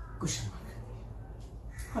 question mark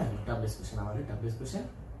হয়ে গেল। ডাব্লিউএস কোশ্চেন, আমাদের ডাব্লিউএস কোশ্চেন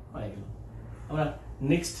হয়ে গেল। আমরা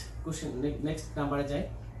নেক্সট কোশ্চেন, নেক্সট নাম্বারে যাই,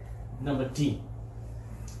 number D.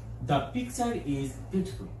 The picture is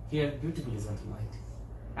beautiful. Here, beautiful is underlined,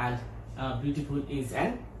 and beautiful is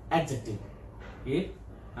an adjective. If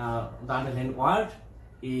the underlined word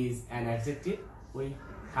is an adjective, we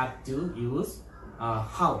have to use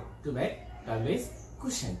how to make WH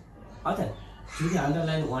question. অর্থাৎ যদি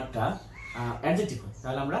underline ওয়ার্ডটা adjective হয়,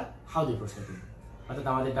 তাহলে আমরা how দিয়ে প্রশ্ন করব। অর্থাৎ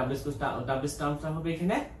আমাদের ডাব্লিউএস টার্মসটা হবে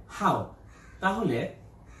এখানে হাউ। তাহলে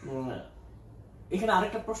এখানে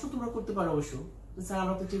আরেকটা প্রশ্ন তোমরা করতে পারো অবশ্য, স্যার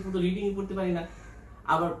আমরা তো ঠিক মতো রিডিং পড়তে পারি না,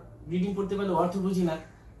 আবার রিডিং পড়তে পারলে অর্থ বুঝি না,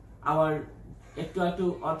 আবার একটু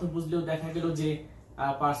অর্থ বুঝলেও দেখা গেল যে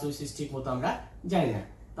পার্সোনাল ঠিক মতো আমরা জানি না,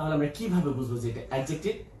 তাহলে আমরা কিভাবে বুঝবো যে এটা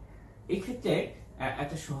অ্যাডজেক্টিভ? এই ক্ষেত্রে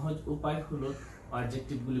একটা সহজ উপায় হলো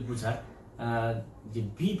অ্যাডজেক্টিভ গুলি বোঝার, যে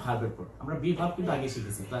বি ভার্বের পর। আমরা বি ভার্ব কিন্তু আগে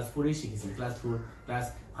শিখেছি, ক্লাস 4 শিখেছি, ক্লাস 4 ক্লাস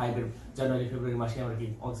 5 এর জানুয়ারি ফেব্রুয়ারি মাসে আমরা কি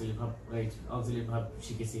অক্সিলারি ভার্ব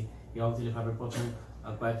শিখেছি। এই অক্সিলারি ভার্বের প্রথম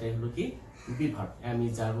কয়েকটা হলো কি be verb, M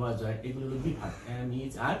is R was were, এগুলো হলো be verb. M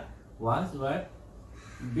is R was were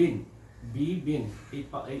bin, B বিন,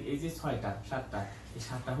 এই যে 6টা 7টা, এই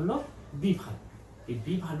 7টা হলো বি ভার্ব। এই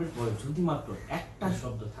বি ভার্বের পরে যদি মাত্র একটা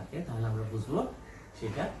শব্দ থাকে তাহলে আমরা বুঝবো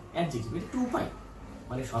সেটা অ্যাডজেক্টিভ। এটা একটু উপায়,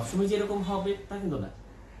 মানে সবসময় যেরকম হবে তা কিন্তু না,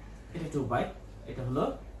 এটা একটু উপায়। এটা হলো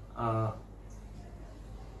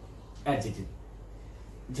অ্যাডজেক্টিভ।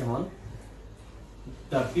 যেমন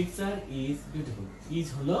the picture is beautiful, is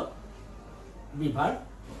হলো বি ভার্ব,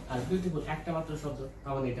 আর বিউটিফুল একটা মাত্র শব্দ,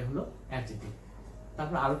 তাহলে এটা হলো অ্যাডজেক্টিভ।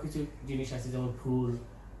 তারপর আরো কিছু জিনিস আছে, যেমন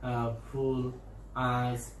ফুল,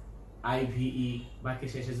 আজ, আইভিই, বাকি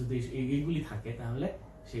শেষে যদি এইগুলি থাকে তাহলে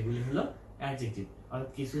সেগুলি হলো অ্যাডজেক্টিভ। আর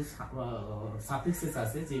কিছু সাফিক্সেস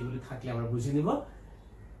আছে যেগুলি থাকলে আমরা বুঝে নিব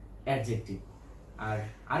অ্যাডজেক্টিভ। আর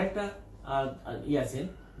আরেকটা আছে,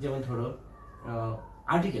 যেমন ধরো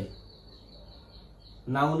আর্টিকেল,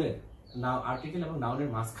 আর্টিকেল এবং নাউনের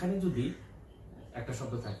মাঝখানে যদি একটা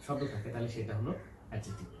শব্দ থাকে তাহলে সেটা হলো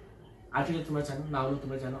অ্যাডজেক্টিভ। আর্টিকেল তোমরা জানো, নাউন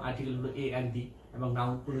তোমরা জানো। আর্টিকেল হলো এ এন্ড বি, এবং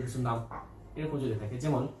নাউন কোনো কিছু নাম এরকম যদি থাকে,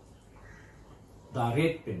 যেমন দ্য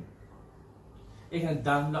রেড পেন, এখানে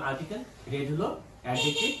দা হলো আর্টিকেল, রেড হলো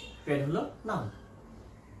অ্যাডজেক্টিভ, পেন হলো নাউন,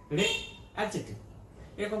 রেড অ্যাডজেক্টিভ।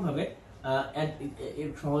 এরকম ভাবে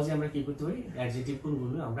সহজে আমরা কি করতে পারি, অ্যাডজেক্টিভ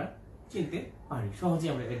কোনগুলো আমরা চিনতে পারি, সহজে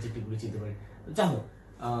আমরা অ্যাডজেক্টিভ গুলো চিনতে পারি। যাই হোক,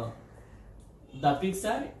 the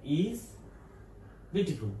picture is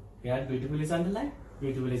beautiful. Here beautiful is underlined,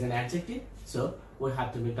 beautiful is an adjective, so we have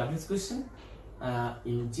to make WH question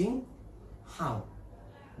using how.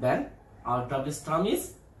 Then our WH term is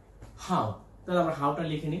how. তাহলে আমরা হাউটা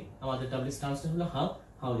লিখে নিই, আমাদের WH টার্মসটা হলো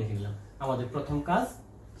হাউ লিখে নিলাম, আমাদের প্রথম কাজ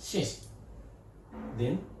শেষ।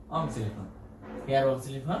 Then auxiliary verb. Hair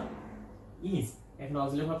auxiliary verb is, এখন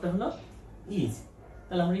অক্সিলারি ভার্বটা হলো ইজ,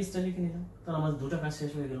 তাহলে আমরা ইজটা লিখে নিলাম, তাহলে আমাদের দুটো কাজ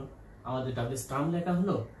শেষ হয়ে গেল। আমাদের ডাব্লিউএস টার্ম লেখা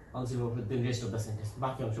হলো, auxiliary verb then rest of the sentence,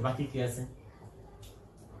 বাকি অংশ বাকি কি আছে,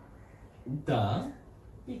 the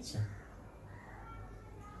picture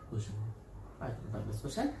question WS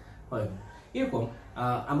question হয়ে গেল। এরকম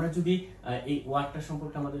আমরা যদি এই ওয়ার্ডটা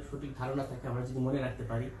সম্পর্কে আমাদের সঠিক ধারণা থাকে, আমরা যদি মনে রাখতে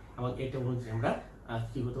পারি, এবং এটা অনুযায়ী আমরা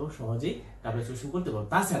কি করতে পারবো, সহজেই ডাব্লিউএস কোশ্চেন করতে পারবো।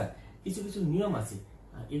 তাছাড়া কিছু কিছু নিয়ম আছে,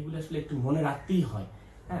 এগুলো আসলে একটু মনে রাখতেই হয়।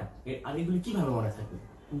 হ্যাঁ, আর এগুলি কিভাবে মনে থাকবে,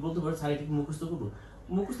 বলতে পারো স্যার এটা মুখস্থ করবো,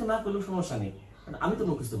 মুখস্থ না করলেও সমস্যা নেই, আমি তো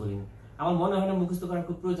মুখস্থ করিনি, আমার মনে হয় না মুখস্থ করার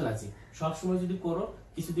খুব প্রয়োজন আছে। সবসময় যদি করো,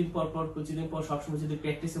 কিছুদিন পর পর কিছুদিন পর সবসময় যদি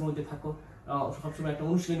প্র্যাকটিসের মধ্যে থাকো, সবসময় একটা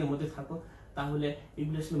অনুশীলনের মধ্যে থাকো, তাহলে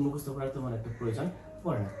এগুলো আসলে মুখস্থ করার তোমার একটা প্রয়োজন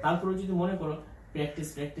পড়ে না। তারপরে যদি মনে করো প্র্যাকটিস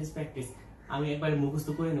প্র্যাকটিস প্র্যাকটিস, আমি একবার মুখস্থ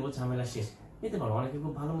করে নেবো, ঝামেলা শেষ, নিতে পারো। অনেকে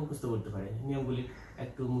খুব ভালো মুখস্থ করতে পারে, নিয়মগুলি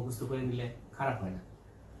একটু মুখস্থ করে নিলে খারাপ হয় না,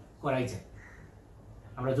 করাই যায়।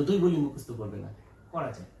 আমরা যতই বলি মুখস্থ করবে না, করা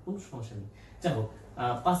যায়, কোনো সমস্যা নেই। যাই হোক,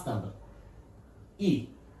 5 number E,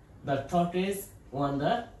 the tortoise won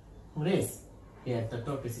the race. Here the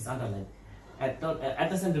tortoise is underlined. At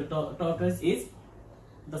the center, tortoise is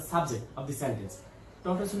the subject of the sentence.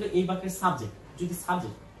 Tortoise হলো এই বাক্যের সাবজেক্ট। যদি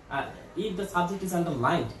subject, if the subject is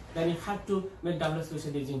underlined, then you have to make double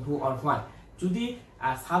question using who or what. যদি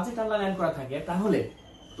subject underline করা থাকে, তাহলে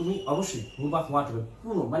তুমি অবশ্যই who বা what হবে,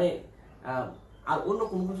 কোনো মানে আর অন্য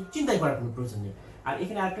কোনো কিছু চিন্তাই করার কোনো প্রয়োজন নেই। আর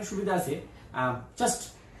এখানে আরেকটা সুবিধা আছে, জাস্ট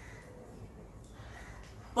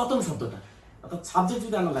প্রথম শব্দটা অর্থাৎ সাবজেক্ট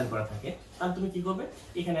যদি আন্ডারলাইন করা থাকে, তাহলে তুমি কি করবে,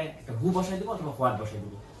 এখানে একটা হু বসাই দেবো অথবা হোয়াট বসাই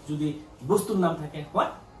দেবো। যদি বস্তুর নাম থাকে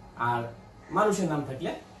হোয়াট, আর মানুষের নাম থাকলে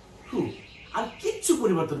হু, আর কিচ্ছু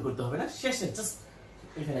পরিবর্তন করতে হবে না। শেষে জাস্ট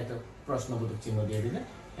এখানে একটা প্রশ্নবোধক চিহ্ন দিয়ে দিবে,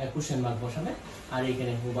 কোশ্চেন মার্ক বসাবে, আর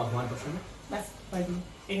এখানে হু বা হোয়াট বসাবে, ব্যাস পাই দিবে।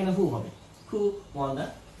 এখানে হু হবে, হু ওয়ান দ্য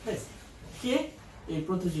রেস, কে এই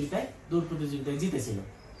প্রতিযোগিতায়, দৌড় প্রতিযোগিতায় জিতেছিল,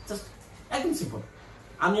 জাস্ট একদম সিম্পল।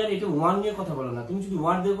 আমি আর এটা ওয়ান নিয়ে কথা বললাম না, তুমি যদি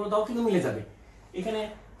ওয়ার্ড দিয়ে করো তাও কিন্তু মিলে যাবে। এখানে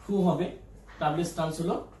হু হবে, ডাব্লিউএস টার্মস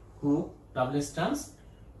হলো হু, ডাব্লিউএস টার্মস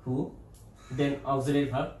হু, দেন অক্সিলারি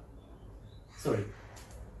ভার্ব। সরি,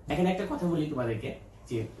 এখানে একটা কথা বলি তোমাদেরকে,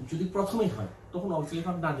 যে যদি প্রথমেই হয় তখন অক্সিলারি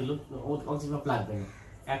ভার্ব না দিলেও অক্সিলারি ভার্ব লাগবে না।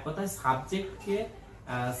 এক কথায় সাবজেক্টকে,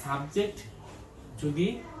 সাবজেক্ট যদি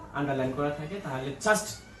আন্ডারলাইন করা থাকে, তাহলে জাস্ট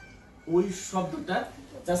ওই শব্দটা,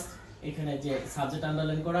 জাস্ট এখানে যে সাবজেক্ট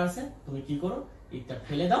আন্ডারলাইন করা আছে, তুমি কি করো, এটা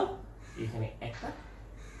ফেলে দাও, এখানে একটা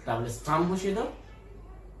ডাব্লিউএস টার্ম বসিয়ে দাও,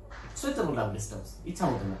 সুইটেবল ডাব্লিউএস টার্ম, ইচ্ছা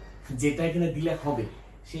মতো না, যেটা এখানে দিলে হবে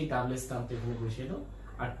সেই ডাব্লিউএস টার্মটা এখানে বসিয়ে দাও,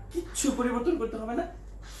 আর কিচ্ছু পরিবর্তন করতে হবে না।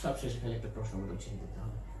 সব শেষে খালি একটা প্রশ্নবোধক চিহ্ন দিতে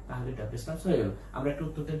হবে, তাহলে ডাব্লিউএস টার্ম হয়ে গেল। আমরা একটু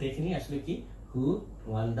উত্তরটা দেখে নিই, আসলে কি হু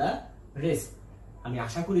ওয়ান দ্য রেস। আমি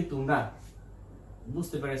আশা করি তোমরা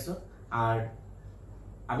বুঝতে পেরেছো, আর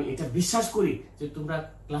আমি এটা বিশ্বাস করি যে তোমরা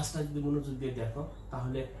ক্লাসটা যদি মনোযোগ দিয়ে দেখো,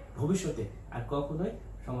 তাহলে ভবিষ্যতে আর কখনোই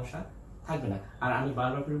সমস্যা থাকবে না। আর আমি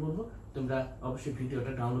বারবার করে বলবো, তোমরা অবশ্যই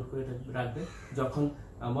ভিডিওটা ডাউনলোড করে রাখবে, যখন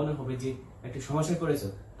মনে হবে যে একটি সমস্যা করেছো,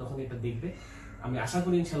 তখন এটা দেখবে। আমি আশা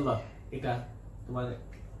করি ইনশাল্লাহ এটা তোমার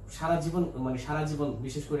সারা জীবন, মানে সারা জীবন,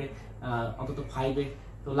 বিশেষ করে অন্তত 5-এ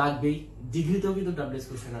তো লাগবেই, ডিগ্রিতেও কিন্তু ডাব্লিউএস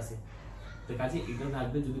কোশ্চেন আছে, তো কাজে এগুলো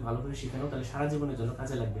লাগবে। যদি ভালো করে শেখানো, তাহলে সারা জীবনের জন্য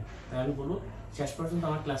কাজে লাগবে। তাই আমি বলবো, শেষ পর্যন্ত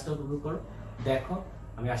আমার ক্লাসটা উপভোগ করো, দেখো।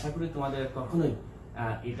 আমি আশা করি তোমাদের কখনোই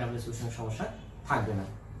এই ডাব্লিউএস কোশ্চেনের সমস্যা থাকবে না।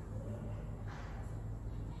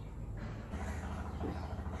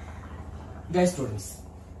 Dear students,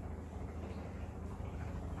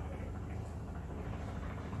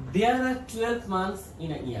 there are 12 months in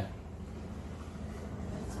a year.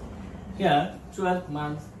 Here 12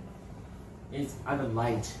 months is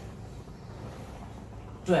underlined.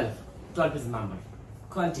 12 is number,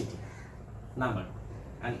 quantity, number,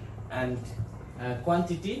 and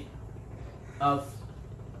quantity of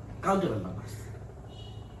countable numbers.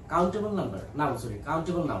 Countable number, noun, sorry,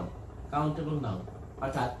 countable noun,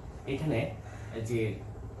 অর্থাৎ এখানে যে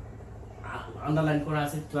আন্ডারলাইন করা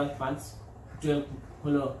আছে 12 মান্থস, 12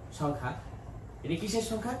 হলো সংখ্যা, এটা কিসের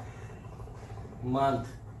সংখ্যা, মান্থ,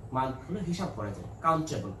 মান্থ হলো হিসাব করা যায়,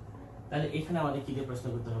 কাউন্টেবল। তাহলে এখানে আমাদের কি দিয়ে প্রশ্ন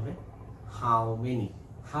করতে হবে, হাউ মেনি,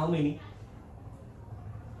 হাউ মেনি।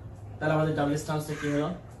 তাহলে আমাদের ডাব্লিউএস টার্মসটা কি হলো,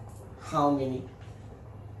 how many,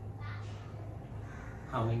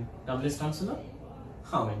 how many, WS terms হলো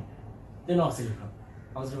how many. Then auxiliary verb,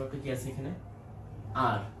 auxiliary ভার্বটা কি আছে এখানে,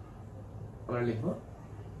 আর, আমরা লিখবো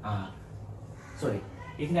আর। সরি,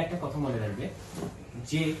 এখানে একটা কথা মনে রাখবে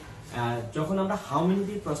যে যখন আমরা হাউ মেনি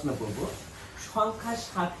দিয়ে প্রশ্ন করব, সংখ্যার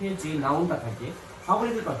সাথে যে নাউনটা থাকে, হাউ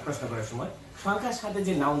মেনি দিয়ে প্রশ্ন করার সময় সংখ্যার সাথে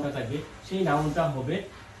যে নাউনটা থাকে, সেই নাউনটা হবে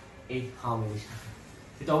এই হাউ মেনি সাথে।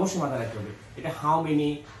 এটা অবশ্যই মাথায় রাখতে হবে। এটা হাউ মেনি,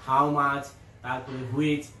 হাউ মাচ, তারপরে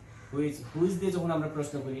হুইচ দিয়ে যখন আমরা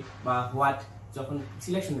প্রশ্ন করি, বা হোয়াট যখন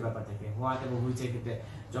সিলেকশনের ব্যাপার থাকে, হোয়াট এবং হুইচের ক্ষেত্রে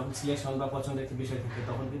যখন সিলেকশন বা পছন্দের একটি বিষয় থাকে,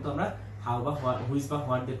 তখন কিন্তু আমরা হাউ বা হুইচ বা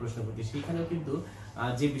হোয়াট দিয়ে প্রশ্ন করছি। সেইখানেও কিন্তু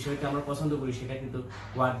যে বিষয়টা আমরা পছন্দ করি সেটা কিন্তু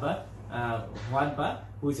হোয়াট বা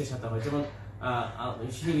হুইচের সাথে হয়। যেমন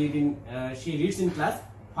she reads in class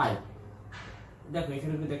 5, দেখো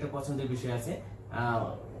এখানে কিন্তু একটা পছন্দের বিষয় আছে,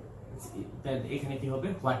 এখানে কি হবে,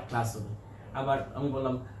 হোয়াট ক্লাস হবে। আবার আমি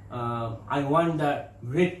বললাম I want the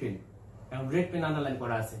red pen, এখন রেড পেন আন্ডারলাইন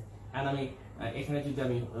করা আছে, এন্ড আমি এখানে যদি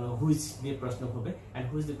আমি হুইচ দিয়ে প্রশ্ন হবে, এন্ড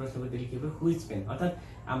হুইচ দিয়ে প্রশ্ন করতে লিখে হবে হুইচ পেন, অর্থাৎ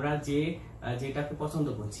আমরা যেটাকে পছন্দ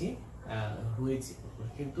করছি হুইচ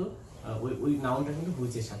কিন্তু ওই নাউনটা কিন্তু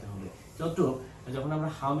হুইচের সাথে হবে। যখন আমরা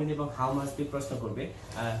হাউ মেনি এবং হাউ মাচ দিয়ে প্রশ্ন করবে,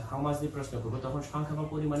 তখন সংখ্যা বা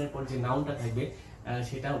পরিমাণের পর যে নাউনটা থাকবে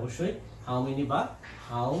সেটা অবশ্যই হাউ মেনি বা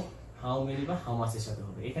হাউ মাচের সাথে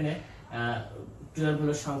হবে। এখানে 12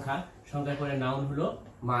 হলো সংখ্যার পরে নাউন হলো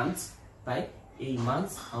মান্থস, তাই এই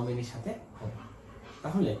মান্থস হাউ মেনির সাথে হবে।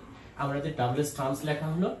 তাহলে আমাদের ডাবল টার্মস লেখা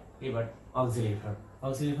হলো। এবার অক্সিলারি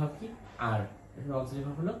ভার্ব কি, আর অক্সিলারি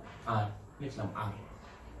ভার্ব হলো আর, লিখলাম আর।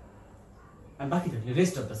 আর বাকি থাকলে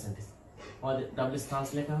রেস্ট অফ দ্য সেন্টেন্স, আমাদের ডাবল টার্মস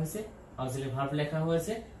লেখা হয়েছে, অক্সিলারি ভার্ব লেখা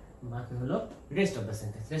হয়েছে, বাকি হলো rest of the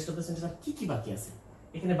sentence. Rest of the sentence আর কি বাকি আছে?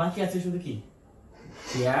 এখানে বাকি আছে শুধু কি,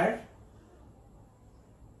 here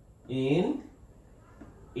in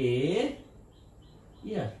a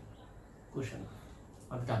year, question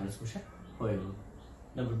অর্থাৎ ডাবল কোশ্চেন হয়ে গেল।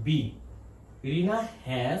 Number B, Rina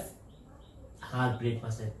has her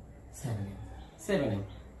breakfast at 7 a.m. 7 a.m.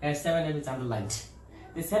 At 7 a.m. is underlined.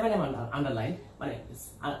 The 7 a.m. underlined, মানে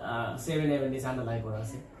 7 a.m. is underlined করা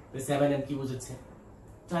আছে। The 7 a.m. কি বোঝাচ্ছে?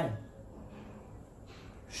 টাইম,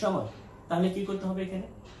 সময়। তাহলে কি করতে হবে এখানে?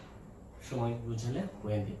 সময় বুঝালে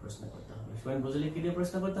when দিয়ে প্রশ্ন করতে হবে। when বুঝালে কি দিয়ে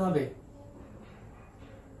প্রশ্ন করতে হবে?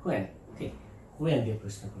 when, ঠিক, when দিয়ে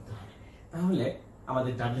প্রশ্ন করতে হবে। তাহলে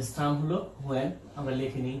আমাদের ডাবল টার্ম হলো when, আমরা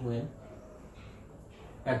লিখে নিই when।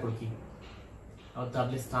 এরপর কি, আর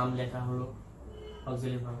ডাবল টার্ম লেখা হলো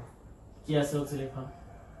অক্সিলারি ভার্ব। কি আছে auxiliary verb?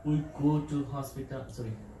 we go to hospital,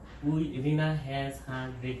 Rina has her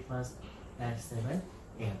breakfast at 7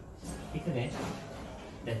 a.m. এখানে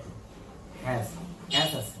দেখো has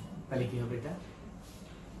আছে, তাহলে কি হবে এটা?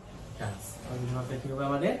 does। অক্সিলারি ভার্বটা কি হবে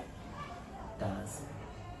আমাদের? does।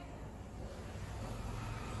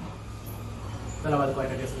 তাহলে আমাদের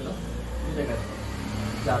কয়টা কেস হলো? দুটো case.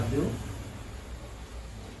 w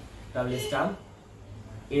double term,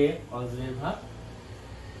 a auxiliary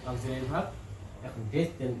verb, এখন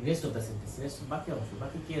rest of the sentence, rest বাকি অংশ,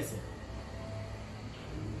 বাকি কি আছে?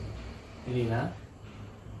 রিনা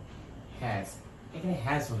হ্যাজ, এখানে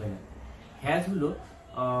হ্যাজ হবে না, হ্যাজ হলো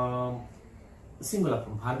সিঙ্গুলার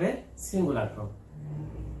ফর্ম, ভার্বের সিঙ্গুলার ফর্ম।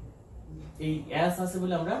 এই অ্যাস আছে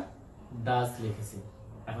বলে আমরা ডাজ লিখেছি,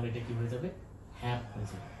 এখন এটা কি হয়ে যাবে? হ্যাভ হয়ে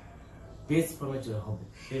যাবে, বেস ফর্মে হবে,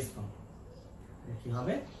 বেস ফর্ম কি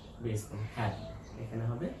হবে? বেস ফর্ম হ্যাভ, এখানে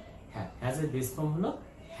হবে হ্যাভ। হ্যাজ এর বেস ফর্ম হলো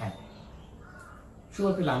হ্যাভ।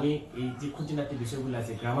 সময় পেলে আমি এই যে খুঁটিনাটি বিষয়গুলো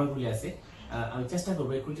আছে, গ্রামারগুলি আছে, আমি চেষ্টা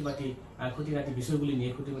করবো এই খুঁটিনাটি বিষয়গুলি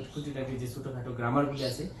নিয়ে, খুঁটিনাটি যে ছোটখাটো গ্রামারগুলি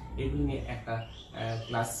আছে এগুলি নিয়ে একটা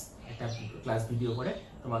ক্লাস ভিডিও করে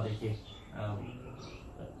তোমাদেরকে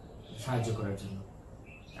সাহায্য করার জন্য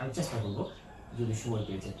আমি চেষ্টা করবো, যদি সময়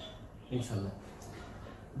পেয়ে যাই ইনশাল্লাহ।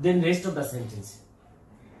 দেন রেস্ট অফ দ্য সেন্টেন্স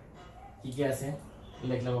কি কি আছে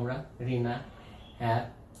লিখলাম আমরা, রিনা হ্যাভ,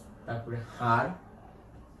 তারপরে হার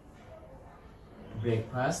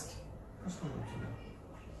ব্রেকফাস্ট,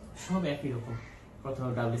 সব একই রকম। প্রথমে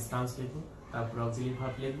ডাবল টার্মস লিখবো, তারপরে অক্সিলারি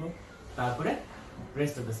ভার্ব লিখবো, তারপরে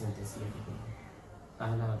রেস্ট অফ দ্য সেন্টেন্স লিখবো,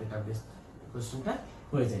 তাহলে আমাদের ডাবল কোশ্চেনটা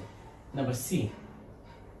হয়ে যায়। Number C,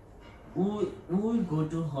 we will go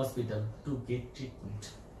to hospital to get treatment.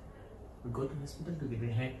 We go to hospital to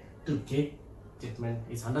get treatment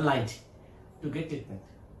is underlined, to get treatment।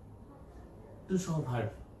 Two সহ ভার্ব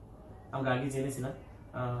আমরা আগে জেনেছিলাম,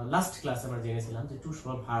 লাস্ট ক্লাস আমরা জেনেছিলাম যে টু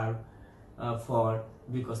সহ ভার্ব ফর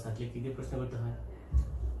বিকজ থাকলে কি দিয়ে প্রশ্ন করতে হয়?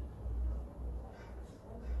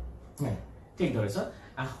 হ্যাঁ ঠিক ধরেছ,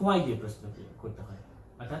 হোয়াই দিয়ে প্রশ্ন করতে হয়।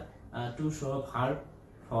 অর্থাৎ টু সহ ভার্ব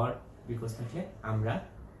ফর বিকজ থাকলে আমরা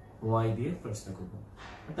হোয়াই দিয়ে প্রশ্ন করব।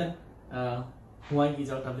 অর্থাৎ why is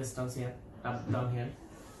out double terms here, down here.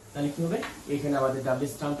 তাহলে কি হবে? এখানে আমাদের ডাবল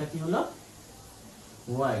টার্মটা কি হলো?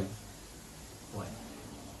 হোয়াই।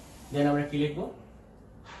 দেন আমরা কি লিখবো?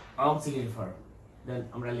 Auxiliary verb. দেন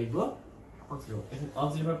আমরা লিখবো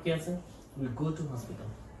অক্সিলারি ভার্ব কি আছে? we go to hospital,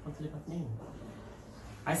 auxiliary verb নেই।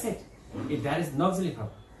 I said if there is no auxiliary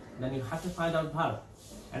verb then you have to find out verb,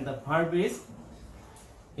 and the verb is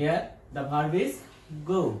Here the verb is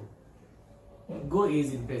go. Go is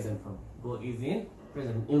in present form. Go is in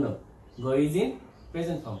present. You know, go is in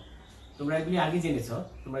present form. তোমরা এগুলি আগে জেনেছো,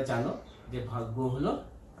 তোমরা জানো যে go হলো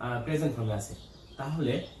present ফর্মে আছে।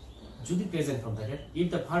 তাহলে যদি প্রেজেন্ট ফর্ম থাকে, if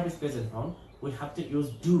the verb is present form, we have to use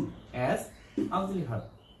do as auxiliary verb.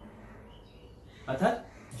 অর্থাৎ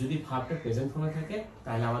যদি ভার্বটা প্রেজেন্ট ফর্মে থাকে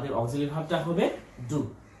তাহলে আমাদের অক্সিলারি ভার্বটা হবে ডু।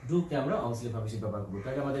 ডু কে আমরা অক্সিলারি ভার্ব হিসেবে ব্যবহার করব।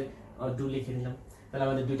 তাহলে আমাদের ডু লিখে নিলাম। তাহলে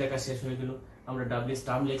আমাদের দুইটা কাজ শেষ হয়ে গেল। আমরা ডাব্লিউ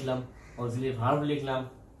স্টার্ম লিখলাম, অক্সিলারি ভার্ব লিখলাম,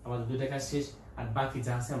 আমাদের দুইটা কাজ শেষ। আর বাকি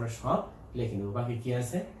যা আছে আমরা সব লিখে নেব। বাকি কি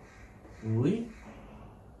আছে? We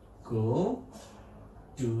go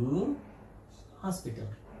to hospital.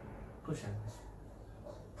 Question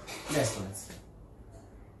next one.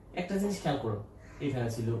 একটা জিনিস খেয়াল করো, এখানে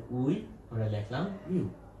ছিল উই, আমরা লিখলাম ইউ।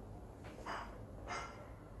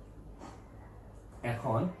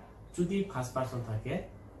 এখন যদি ফার্স্ট পারসন থাকে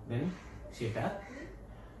দেন সেটা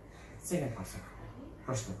সেকেন্ড পারসন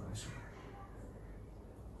প্রশ্ন করার সময়।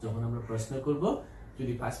 যখন আমরা প্রশ্ন করব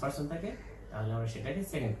যদি ফার্স্ট পারসন থাকে তাহলে আমরা সেটাকে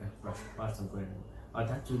সেকেন্ড পারসন করে নেব।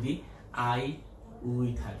 অর্থাৎ যদি আই উই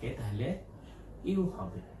থাকে তাহলে ইউ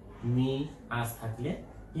হবে, মি আস থাকলে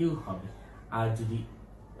ইউ হবে, আর যদি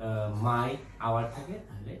মাই আওয়ার থাকে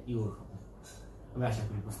তাহলে ইউর হবে। আমি আশা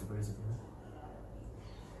করি বুঝতে পেরেছি।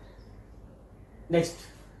 Next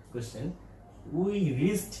question, we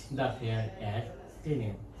reached the fair at 10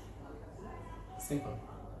 AM। Simple,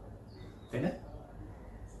 তাই না?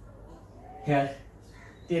 Here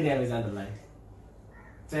 10 AM is underlined.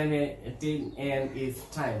 10 AM is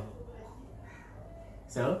time.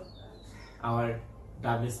 So our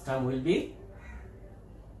W term will be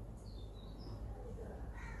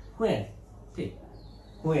when. ঠিক,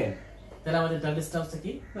 when. তাহলে আমাদের W termটা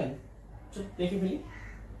কি? when. চল দেখে ফেলি।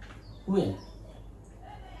 when.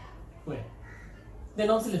 when. Then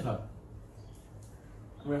auxiliary verb.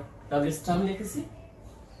 আমরা W term লিখেছি,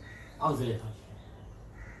 auxiliary verb.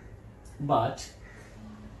 But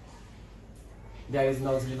there is no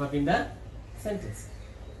auxiliary verb in the sentence.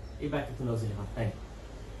 If I put no auxiliary verb, right?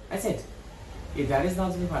 I said, if there is no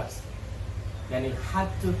auxiliary verbs, then you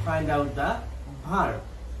have to find out the verb.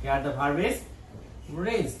 Here the verb is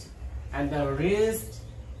raised, and the raised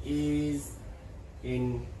is in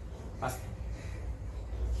past form.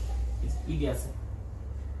 It's ed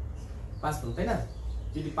past form, তাই না?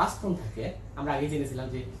 যদি past form থাকে, আমরা আগে জেনেছিলাম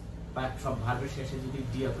যে সব ভার্বের শেষে যদি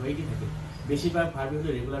ডি অথবা ইডি থাকে, বেশিরভাগ ভার্বই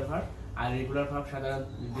হলো রেগুলার ভার্ব। আর রেগুলার ভার্ব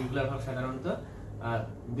সাধারণত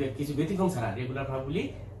কিছু ব্যতিক্রম ছাড়া রেগুলার ভার্বগুলি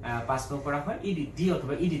পাস্ট ফর্ম করা হয় ইডি, ডি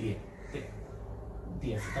অথবা ইডি দিয়ে। ডি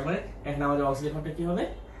আছে, তারপরে এখন আমাদের অক্সিলারি ভার্বটা কি হবে?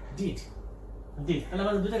 ডিড। ডিড। তাহলে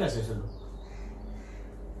আমাদের দুটো কাজ শেষ হলো।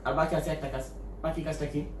 আর বাকি আছে একটা কাজ। বাকি কাজটা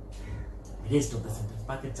কি? Rest of the sentence.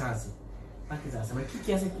 বাকি যা আছে মানে কি কি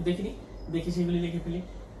আছে একটু দেখিনি, দেখি সেগুলি লিখে ফেলি।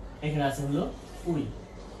 এখানে আছে হলো উই,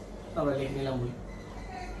 আমরা লিখে নিলাম উই।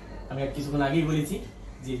 আমি কিছুক্ষণ আগেই বলেছি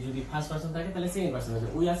যে যদি ফার্স্ট পারসন থাকে তাহলে সেকেন্ড পারসন হয়ে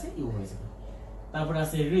যাবে, উই আছে ইউ হয়ে যাবে। তারপরে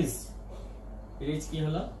আছে রিচ। রিচ কি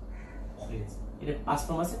হলো? রিচ। এটা পাস্ট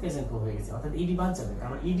ফর্ম আছে, প্রেজেন্ট ফর্ম হয়ে গেছে, অর্থাৎ ইডি বাদ যাবে।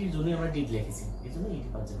 কারণ ইডির জন্য আমরা ডিড লিখেছি, এর জন্য ইডি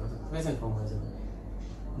বাদ যাবে, অর্থাৎ প্রেজেন্ট ফর্ম হয়ে যাবে।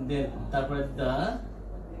 দেন তারপরে দ্য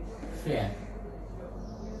ফেয়ার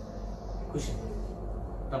কোশ্চেন,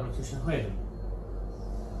 তারপর কোশ্চেন হয়ে গেল।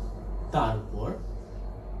 তারপর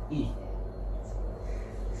ই,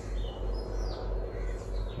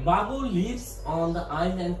 Babu lives on the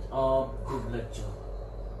island of Dublachor.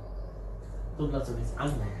 Dublachor is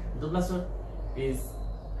unknown. Dublachor is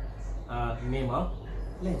a name of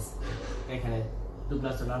place. এখানে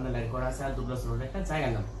Dublachor আন্ডারলাইন করা আছে, আর Dublachor হলো একটা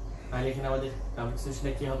জায়গার নাম। তাহলে এখানে আমাদের ডাবল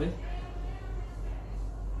সলিউশনটা কি হবে?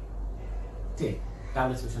 ঠিক,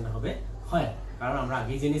 ডাবল সলিউশনটা হবে হয়। কারণ আমরা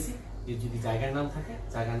আগেই জেনেছি যে যদি জায়গার নাম থাকে,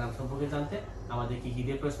 জায়গার নাম সম্পর্কে জানতে আমাদের কি কি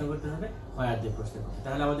দিয়ে প্রশ্ন করতে হবে? হয় দিয়ে প্রশ্ন করতে।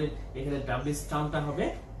 তাহলে আমাদের এখানে ডাবল টার্মটা হবে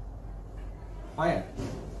হয়।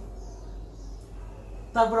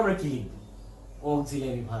 তারপর আমরা কি লিখব?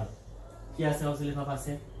 Auxiliary verb. কি আছে? অক্সিলারি ভার্ব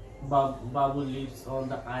আছে। বাবু leaves on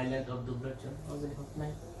the island of Dublachar. Auxiliary verb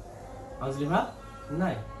নাই, অক্সিলারি ভার্ব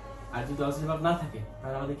নাই। আর যদি অক্সিলারি ভার্ব না থাকে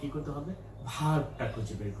তাহলে আমাদের কি করতে হবে? ভার্বটা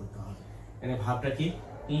খুঁজে বের করতে হবে। মানে ভার্বটা কি?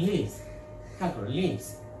 লিভস। খেয়াল করো, লিভস।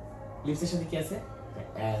 লিভস এর সাথে কি আছে?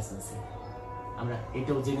 অ্যাস আছে। আমরা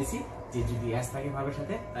এটাও জেনেছি যে যদি অ্যাস থাকে ভার্বের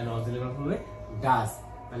সাথে তাহলে অক্সিলারি ভার্ব হবে ডাজ।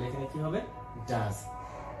 তাহলে এখানে কি হবে? ডাজ।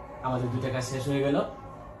 আমাদের দুইটা কাজ শেষ হয়ে গেল।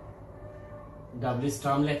 ডাব্লিউ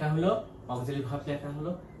স্টার্ম লেখা হলো, অক্সিলারি ভার্ব লেখা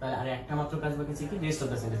হলো। তাহলে আর একটা মাত্র কাজ বাকি আছে কি? Rest of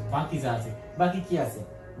the sentence. বাকি যা আছে, বাকি কি আছে?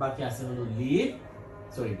 বাকি আছে হলো লিভ,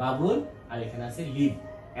 সরি বাবুল, আর এখানে আছে লিভ।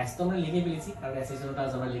 অ্যাস তো আমরা লিখে ফেলেছি, কারণ অ্যাস এর জন্য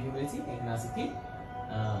ডাজ আমরা লিখে ফেলেছি। এখানে আছে কি?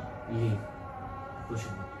 লিভ।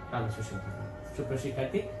 Question, double question. সুপ্রিয়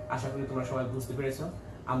শিক্ষার্থী, আশা করি তোমরা সবাই বুঝতে পেরেছো।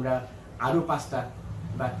 আমরা আরো 5টা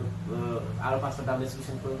ডাবল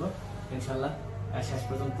এক্সপ্রেশন করব ইনশাআল্লাহ। শেষ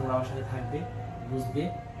পর্যন্ত তোমরা আমার সাথে থাকবে, বুঝবে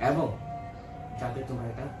এবং যাতে তোমরা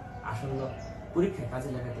এটা আসন্ন পরীক্ষায় কাজে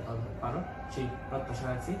লাগাতে পারো সেই প্রত্যাশা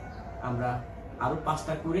রাখছি। আমরা আরো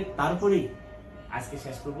 5টা করে তারপরেই আজকে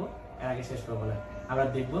শেষ করব, এর আগে শেষ করবো না। আমরা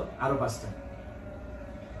দেখব আরো 5টা।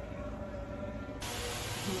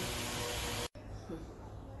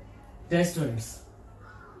 Students,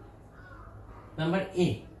 number A,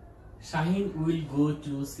 Shaheen will go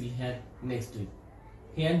to Silhat next week.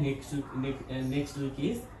 Here next week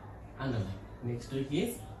is underline. Next week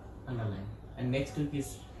is underline, and next week is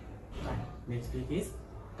time. Next week is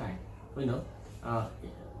time. We know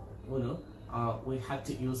we have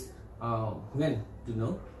to use when to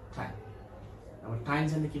know time. Our time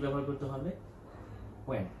জানতে কি ব্যবহার করতে হবে?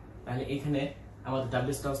 When. তাহলে এখানে আমাদের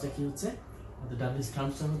W স্টাম্পসটা কি হচ্ছে? আমাদের ডাব্লিউ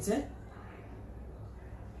স্টাম্পসটা হচ্ছে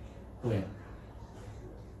when.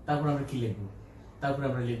 তারপর আমরা কি লিখব? তারপর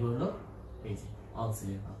আমরা লিখব হলো এই যে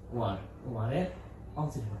অক্সিলারি ভার্ব ওয়ার এর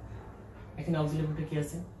অক্সিলারি ভার্ব। এখানে অক্সিলারি ভার্বটা কি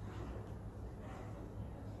আছে?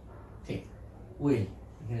 ঠিক উইল।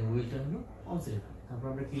 এখানে উইলটা হলো অক্সিলারি ভার্ব। তারপর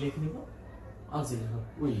আমরা কি লিখে নিব? অক্সিলারি ভার্ব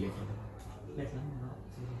উইল লিখে দেব। দেখলাম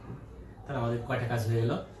তাহলে আমাদের কয়টা কাজ হয়ে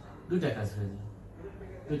গেল? 2টা কাজ হয়ে গেল।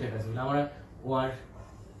 2টা কাজ হলো। আমরা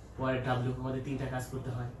ওয়ার ডাব্লিউ আমাদের 3টা কাজ করতে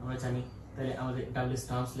হয় আমরা জানি। তাহলে আমাদের ডাব্লিউ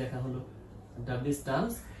স্টাম্পস লেখা হলো, ডাব্লিউ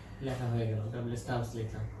স্টাম্পস লেখা হয়ে গেল, ডাব্লিউ স্টাম্পস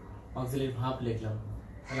লিখলাম, অক্সিলারি ভার্ব লিখলাম।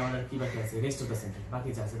 তাহলে আমাদের কি বাকি আছে? রেস্ট অফ দ্য সেন্টেন্স বাকি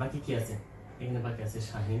আছে। বাকি কি আছে? এখানে বাকি আছে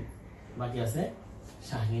শাহিন, বাকি আছে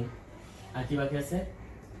শাহিন। আর কি বাকি আছে?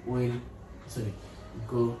 উইল, সরি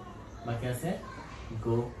গো, বাকি আছে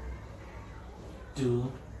go to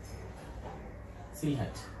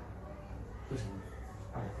সিলহাট।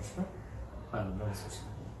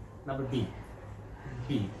 Number B.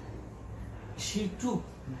 She took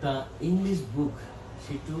the English book.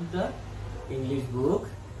 She took the English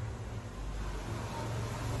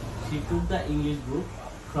book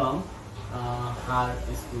from her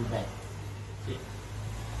school bag.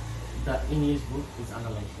 The English book is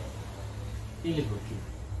underlined here. English book কি?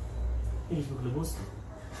 English book হলো বস্তু।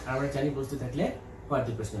 আর আমরা জানি বস্তু থাকলে হোয়াট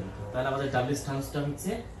দিয়ে প্রশ্ন লিখতে। তাহলে আমাদের ডাব্লিউ স্টাম্পসটা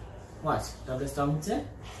হচ্ছে হোয়াট। ডাব্লিউ স্টাম্প হচ্ছে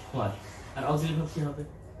হোয়াট। আর অক্সিলারি ভার্ব কি হবে?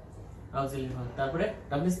 Auxiliary verb. তারপরে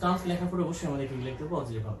ডাব্লিউ স্টাম্পস লেখার পরে অবশ্যই আমাদের কি লিখতে হবে?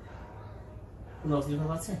 Auxiliary verb. কোনো অক্সিলারি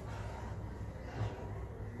ভার্ব আছে?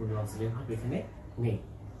 কোনো অক্সিলারি ভার্ব এখানে নেই।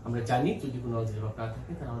 আমরা জানি যদি কোনো অক্সিলারি ভার্ব না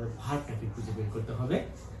থাকে তাহলে আমাদের ভার্বটাকে খুঁজে বের করতে হবে।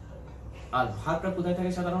 আর ভার্বটা কোথায়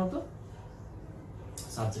থাকে সাধারণত?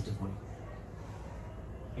 সাবজেক্টের পরে।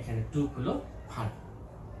 এখানে টু হলো ভার্ব,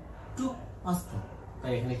 টু পাস্ট ফর্ম,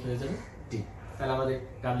 তাই এখানে কি হয়ে যাবে? ডিড। তাহলে আমাদের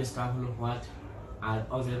ডাব্লিউ স্টাম্প হলো হোয়াট, আর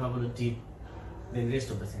অক্সিলারি ভার্ব হলো did, then rest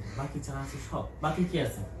of the sentence বাকি যা আছে সব। বাকি কি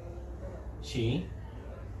আছে? She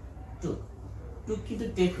took. টুক কিন্তু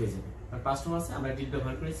টেক হয়ে যাবে, আর পাস্ট ফর্ম আছে, আমরা ডিড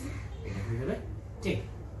ব্যবহার করেছি, এটা হয়ে যাবে টেক।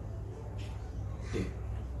 টেক।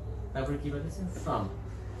 তারপরে কি বাকি আছে? ফ্রম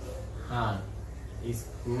হার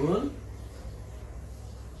স্কুল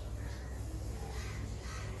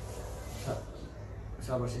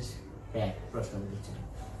সর্বশেষ ব্যাক প্রশ্ন দিচ্ছিল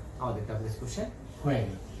আমাদের ডাব্লিউ কোশ্চেন হয়ে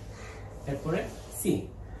গেল। এরপরে C,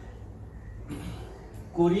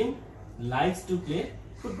 Karim likes to play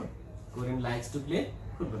football. Karim likes to play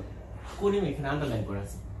football. করিম এখানে আন্ডারলাইন করা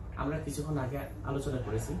আছে। আমরা কিছুক্ষণ আগে আলোচনা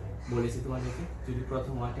করেছি, বলেছি তোমাদেরকে যদি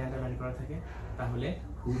প্রথম ওয়ার্ডে আন্ডারলাইন করা থাকে তাহলে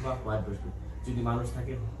হু বা হোয়াট বসবে। যদি মানুষ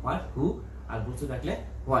থাকে হোয়াট, হু, আর বস্তু থাকলে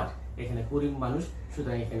হোয়াট। এখানে করিম মানুষ,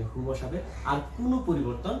 সুতরাং এখানে হু বসাবে, আর কোনো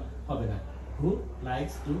পরিবর্তন হবে না। Who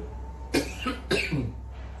likes to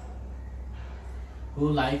who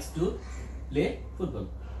likes to play football.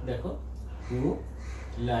 দেখো who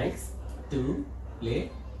likes to play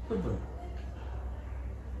football,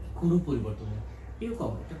 কোনো পরিবর্তন নেই।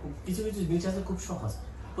 এরকম কিছু জিনিস আছে খুব সহজ,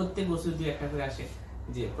 প্রত্যেক বছর দুই একটা করে আসে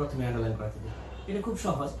যে প্রথমে আন্ডারলাইন করা থাকে। এটা খুব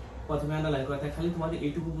সহজ, প্রথমে আন্ডারলাইন করা থাকে। খালি তোমাদের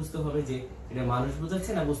এইটুকু বুঝতে হবে যে এটা মানুষ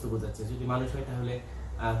বোঝাচ্ছে না বস্তু বোঝাচ্ছে। যদি মানুষ হয় তাহলে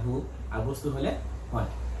হু, আর বস্তু হলে হোয়াট।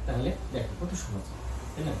 তাহলে দেখো কত সহজ,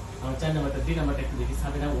 তাই না? আমার 4 নাম্বারটা 2 নাম্বারটা একটু দেখি।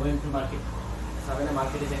 Sabina went to market. Sabina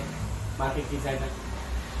মার্কেটে যায়। মার্কেট কি? জায়গা।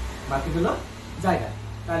 মার্কেট হলো জায়গা।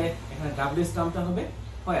 তাহলে এখানে ডাব্লিউ স্টাম্পটা হবে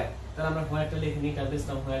হোয়ার। তাহলে আমরা হোয়ারটা লিখে নিই, ডাব্লিউ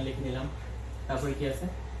স্টাম্প হোয়ার লিখে নিলাম। তারপরে কি আছে?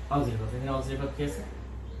 Auxiliary verb. এখানে অক্সিলারি ভার্ব কি আছে?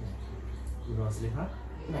 কোনো অক্সিলারি ভার্ব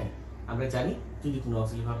নাই। আমরা জানি যদি কোনো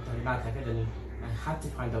অক্সিলারি ভার্ব না থাকে then I have to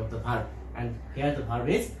find out the verb, and here the verb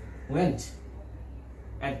is went,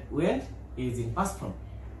 and went is in past form.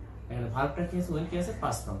 এখানে ভার্বটা কি আছে? ওয়েন্ট কি আছে?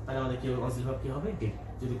 Past form. তাহলে আমাদের কি হবে? অক্সিলারি ভার্ব কি হবে? ডিড।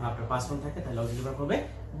 যদি ভার্বটা পাস্ট ফর্ম থাকে তাহলে অক্সিলারি ভার্ব হবে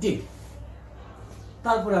ডিড।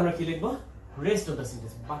 তারপরে আমরা কি লিখব? রেস্ট অফ দ্য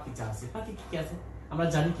সেন্টেন্স বাকি যা আছে। বাকি কি আছে আমরা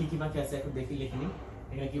জানি, কি কি বাকি আছে এখন দেখি, লিখে নিই।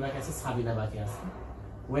 এখানে কি বাকি আছে? সাবিনা বাকি আছে,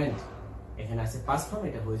 went, এখানে আছে past form,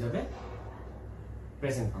 এটা হয়ে যাবে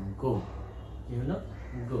প্রেজেন্ট ফর্ম, গো। কি হলো?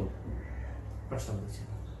 গো। প্রশ্ন বলছি,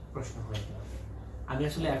 প্রশ্ন হয়ে গেল। আমি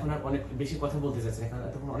আসলে এখন আর অনেক বেশি কথা বলতে চাচ্ছি না, কারণ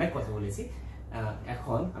এতক্ষণ অনেক কথা বলেছি।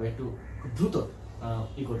 এখন আমি একটু খুব দ্রুত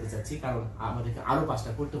করতে চাচ্ছি, কারণ আমাদেরকে আরো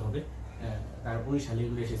 5টা করতে হবে। তার 19 সালে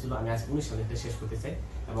এগুলো এসেছিল, আমি আজ 19 সালে শেষ করতে চাই,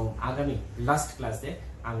 এবং আগামী লাস্ট ক্লাসে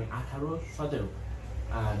আমি 18, 17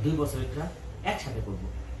 2 বছরেরটা একসাথে করব।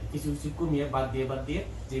 কিছু কিছু কমিয়ে বাদ দিয়ে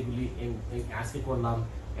যেগুলি আজকে করলাম,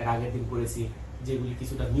 এর আগের দিন করেছি, যেগুলি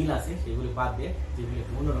কিছুটা মিল আছে সেগুলি বাদ দিয়ে যেগুলি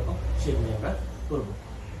একটু অন্যরকম সেগুলি আমরা করব।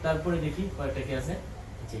 তারপরে দেখি কয়েকটা কি আছে।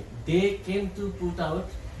 দে came to put out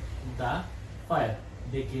the fire,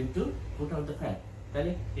 they came to put out the fire.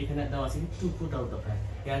 তাহলে এখানে দেওয়া আছে to put out the fire,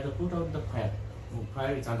 here the put out the fire,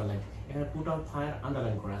 fire is underline. এখানে পুট আউট ফায়ার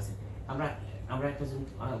আন্ডারলাইন করা আছে। আমরা একটা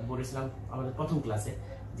বলেছিলাম আমাদের প্রথম ক্লাসে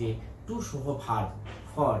যে টু সহ ভার্ব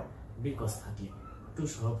ফর বিকজ থাকলে, টু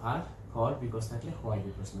সহ ভার্ব ফর বিকজ থাকলে হোয়াই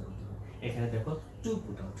দিয়ে প্রশ্ন করতে হবে। এখানে দেখো to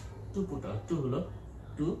put out, to put out, two হলো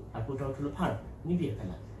টু আর পুট আউট হলো ভার্ব, মিলিয়ে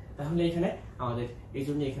ফেলা। তাহলে এখানে আমাদের এই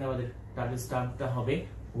জন্য এখানে আমাদের ডাব্লিউ স্টার্টটা হবে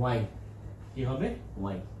ওয়াই। কি হবে?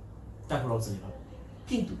 ওয়াই। তারপর অক্সিলারি ভার্ব।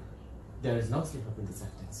 কিন্তু there is no auxiliary verb in this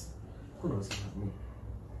sentence. কোনো auxiliary verb নেই।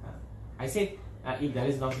 I said if there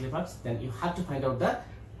is no auxiliary verbs, then you have to find out the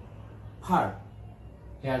verb.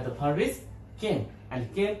 Here the verb is came, and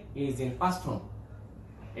came is in past form.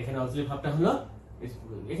 এখানে auxiliary ভাবটা হলো,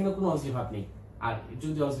 এখানে কোনো auxiliary ভাব নেই। আর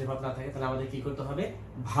যদি auxiliary ভাব না থাকে তাহলে আমাদের কি করতে হবে?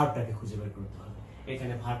 ভার্বটাকে খুঁজে বের করতে হবে।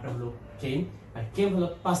 এখানে ভার্বটা হলো came, আর came হলো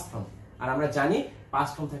past form। আর আমরা জানি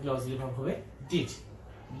past form থাকলে auxiliary ভাব হবে did,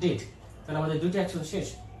 did। তাহলে আমাদের দুটো অ্যাকশন শেষ,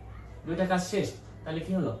 দুইটা কাজ শেষ। তাহলে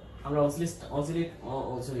কি হলো? আমরা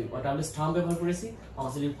ডাব্লিউ স্টাম্প ব্যবহার করেছি,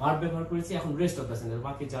 অক্সিলারি ভার্ব ব্যবহার করেছি, এখন রেস্ট অফ দ্য সেন্টেন্স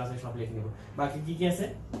বাকি যা আছে সব লিখে নেব। বাকি কি কি আছে?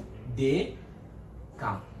 দে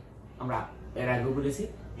কাম। আমরা এর আগে বলেছি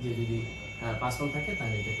যে যদি পাস্ট ফর্ম থাকে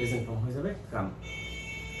তাহলে এটা প্রেজেন্ট ফর্ম হয়ে যাবে কাম।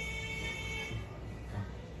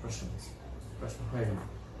 প্রশ্ন হয়ে গেল।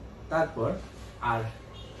 তারপর আর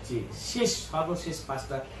যে সর্বশেষ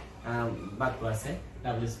 5টা বাক্য আছে,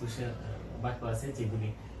 ডাব্লিউ বাক্য আছে যেগুলি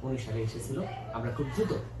 19 সালে এসেছিল। আমরা খুব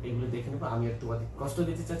দ্রুত এগুলো দেখে নেবো। আমি আর তোমাদের কষ্ট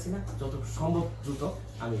দিতে চাচ্ছি না, যত সম্ভব দ্রুত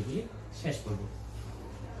আমি এগুলি শেষ করব।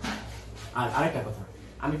 আর আরেকটা কথা,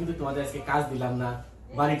 আমি কিন্তু তোমাদের আজকে কাজ দিলাম না,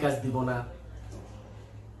 বাড়ির কাজ দিব না।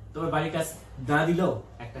 তবে বাড়ির কাজ না দিলেও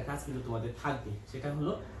একটা কাজ কিন্তু তোমাদের থাকবে, সেটা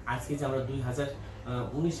হলো আজকে যে আমরা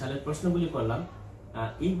 2019 সালের প্রশ্নগুলি করলাম,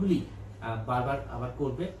 এইগুলি বারবার আবার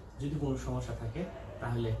করবে। যদি কোনো সমস্যা থাকে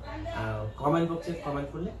তাহলে কমেন্ট বক্সে কমেন্ট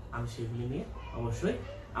করলে আমি সেগুলি নিয়ে অবশ্যই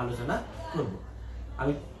আলোচনা করব।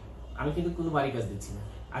 আমি কিন্তু কোনো বাড়ি কাজ দিচ্ছি না,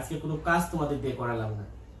 আজকে কোনো কাজ তোমাদের দিয়ে করালাম না।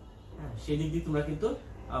 হ্যাঁ, সেদিক দিয়ে তোমরা কিন্তু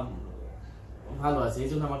ভালো আছে। এই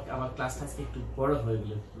জন্য আমার ক্লাসটা আজকে একটু বড় হয়ে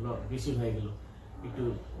গেল, বেশি হয়ে গেল। একটু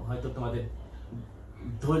হয়তো তোমাদের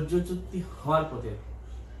ধৈর্যচ্যুতি হওয়ার পথে।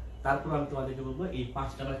 তারপর আমি তোমাদেরকে বলবো এই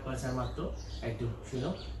 5টা বাক্য আছে মাত্র, একটু শুনো,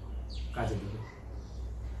 কাজে দিবে।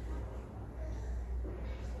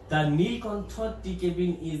 The Nilkantha tea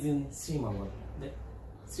cabin is in Srimangal.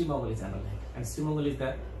 Srimangal is underlined, and Srimangal is the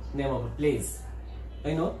name of a place.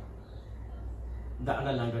 I know the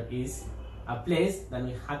underlined word is a place. Then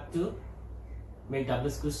we have to make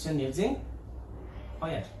double question using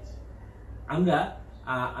where. আমরা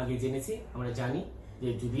আগে জেনেছি, আমরা জানি যে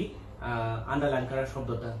যদি underline করার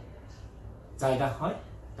শব্দটা জায়গা হয়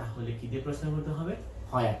তাহলে কি দিয়ে প্রশ্ন করতে হবে?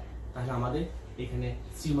 হয়। তাহলে আমাদের এখানে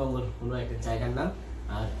শ্রীমঙ্গল হলো একটা জায়গার নাম,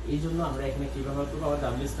 আর এই জন্য আমরা এখানে কি ব্যবহার করবো? আমার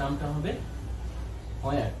ডাব্লিউ স্টাম্পটা হবে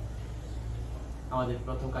হয়। আমাদের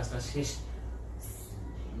প্রথম কাজটা শেষ।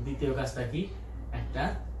 দ্বিতীয় কাজটা কি? একটা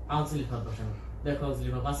অক্সিলারি ভার্ব বসানো। দেখো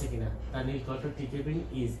অক্সিলারি ভার্ব আছে কিনা। তার নীলকণ্ঠ টি কেবিন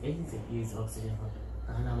ইজ, এই যে ইজ অক্সিলারি ভার্ব।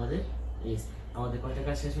 তাহলে আমাদের ইজ। আমাদের কয়টা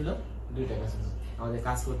কাজ শেষ হলো? 2টা কাজ হলো। আমাদের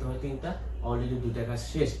কাজ করতে হয় 3টা, অলরেডি 2টা কাজ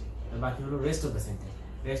শেষ। বাকি হলো rest of the sentence.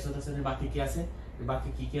 Rest of the sentence বাকি কি আছে? বাকি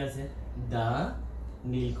কি আছে? দা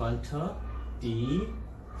নীলকণ্ঠ টি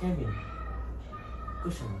কেবিন।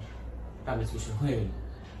 কোশ্চেন ডাব্লিউ কোশ্চেন হয়ে গেল।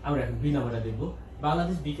 আমরা এখন বি নাম্বারটা দেখব।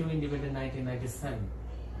 Bangladesh became independent 1997.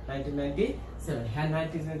 1997. Here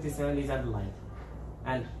 1997 is underlined,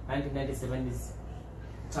 and 1997 is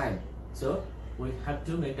time. So we have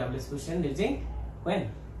to make double question using when.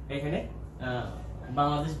 এখানে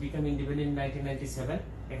বাংলাদেশ became independent in 1997.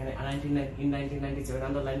 এখানে 1997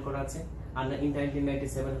 আন্ডারলাইন করা আছে, আর in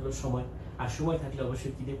 1997 হলো সময়। আর সময় থাকলে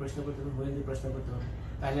অবশ্যই কি দিয়ে প্রশ্ন করতে হবে? when দিয়ে প্রশ্ন করতে হবে।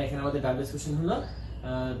 তাহলে এখানে আমাদের ডাব্লিউ কোশ্চেন হলো,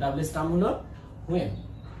 ডাব্লিউ স্টাম্প হলো when।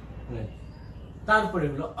 তারপরে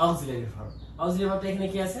হলো অক্সিলারি ভার্ব। অক্সিলারি ভার্বটা এখানে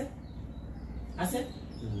কি আছে? আছে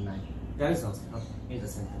নাই। there is no auxiliary verb in the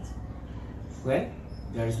sentence. When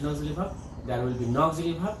there is no auxiliary verb, there will be no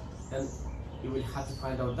auxiliary verb, then you will have to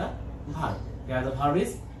find out the verb. Here the verb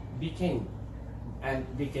is became, and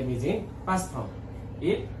became is in past form.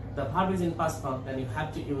 If the verb is in past form, then you have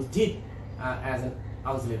to use did as an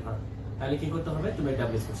auxiliary verb. তাহলে কি করতে হবে? তুমি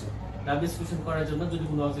double question. Double question করার জন্য যদি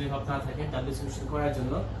কোনো auxiliary verb না থাকে, ডাবল কোশ্চেন করার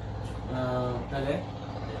জন্য তাহলে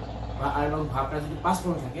আর ভার্বটা যদি পাস্ট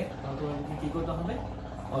ফর্মে থাকে, তাহলে তোমাকে কি করতে হবে?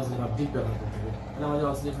 অক্সিলারি ভার্ব ডিড ব্যবহার করতে হবে। তাহলে আমাদের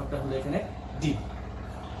অক্সিলারি ভার্বটা হলো এখানে ডিড।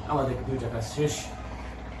 আমাদের দুইটা কাজ শেষ,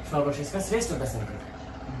 সর্বশেষ কাজ রেস্ট অফ দ্য সেন্টেন্স।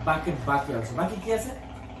 বাকি অংশ, বাকি কি আছে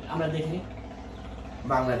আমরা দেখি।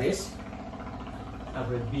 বাংলাদেশ,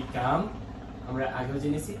 তারপরে বিকাম, আমরা আগেও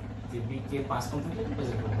জেনেছি যে বিকে পাস্ট ফর্ম থাকলে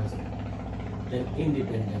প্রেজেন্ট ফর্ম হয়ে যাবে। দেন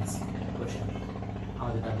ইন্ডিপেন্ডেন্স কোশ্চেন,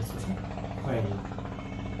 আমাদের ডাবল কোশ্চেন হয়ে গেল।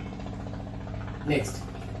 নেক্সট,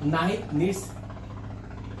 নাহিদ নিডস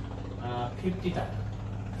 50 টাকা।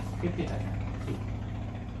 50 টাকা,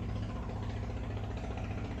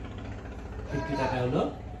 50 টাকা হলো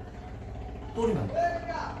পরিমাণ।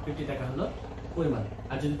 50 টাকা হলো পরিমাণ।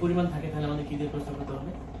 আর যদি পরিমাণ থাকে তাহলে আমাদের কি দিয়ে প্রশ্ন করতে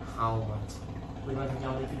হবে? How much. পরিমাণ থাকলে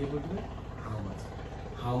আমাদের কি দিয়ে করতে হবে? How much.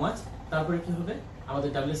 হাউ মাচ, তারপরে কি হবে? আমাদের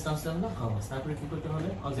ডাবল ট্রান্সলেশন হলো হাউ মাচ। তারপরে কি করতে হবে?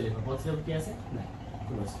 Auxiliary verb. অক্সিলারি ভার্ব কি আছে? না,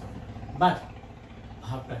 কোনো আছে। বাট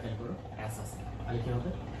ভার্বটা খেয়াল করো, অ্যাস আছে। তাহলে কি হবে?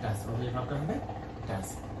 ডাস। অক্সিলারি ভার্বটা হবে ডাস।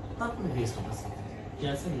 তারপরে রেস্ট অফ দ্য সেন্টেন্স কি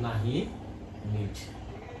আছে? Nahid need.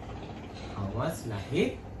 How much Nahid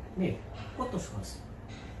need. কত সহজ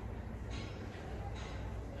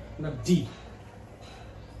না? D,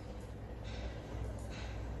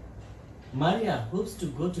 Maria hopes to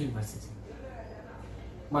go to university.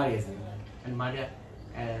 Maria is alive, and Maria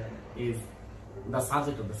is the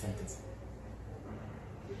subject of the sentence.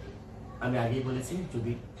 আমি আগেই বলেছি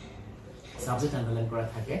যদি সাবজেক্ট আন্ডারলাইন করা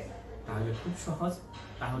থাকে তাহলে খুব সহজ।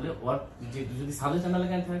 তাহলে যদি সাবজেক্ট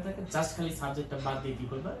আন্ডারলাইন থাকে জাস্ট খালি সাবজেক্টটা বাদ দিয়ে কি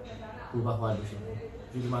করবা? হু বা হোয়ার বসে।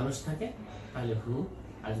 যদি মানুষ থাকে তাহলে হু,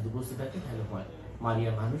 আর যদি বস্তু থাকে তাহলে হোয়ার।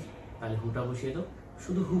 মারিয়া মানুষ, তাহলে হুটা বসিয়ে দাও।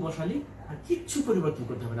 শুধু হু বসালি, আর কিচ্ছু পরিবর্তন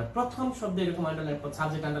করতে হবে না। প্রথম শব্দে এরকম আন্ডারলাইন,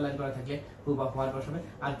 সাবজেক্ট আন্ডারলাইন করা থাকলে হু বা হোয়ার বসাবে,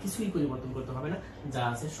 আর কিছুই পরিবর্তন করতে হবে না, যা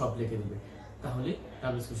আছে সব লিখে দিবে। তাহলে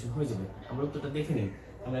ডাবল কোশ্চেন হয়ে যাবে। আমরা উত্তরটা দেখে নিই।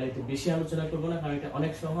 আমরা একটু বেশি আলোচনা করবো না, কারণ এটা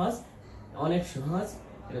অনেক সহজ, অনেক সহজ,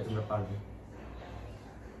 এটা তোমরা পারবে।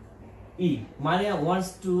 ই, মারিয়া wants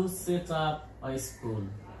to set up a school.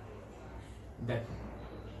 দেখো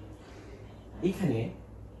এখানে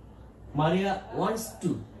মারিয়া wants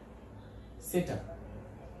to set up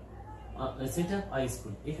a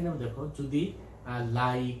school. এখানে দেখো যদি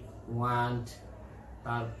লাইক, ওয়ান্ট,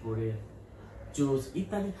 তারপরে চুজ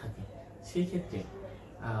ইত্যাদি থাকে, সেই ক্ষেত্রে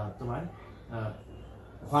তোমার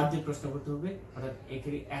হোয়াট দিয়ে প্রশ্ন করতে হবে। অর্থাৎ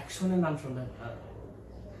এখানে অ্যাকশনের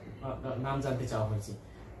নাম জানতে চাওয়া হয়েছে।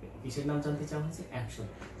 কিসের নাম জানতে চাওয়া হয়েছে? অ্যাকশন।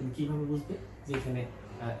 তুমি কিভাবে বুঝবে যে এখানে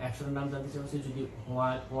অ্যাকশনের নাম জানতে চাওয়া হয়েছে? যদি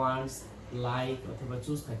হোয়াট, ওয়ান্টস, লাইক অথবা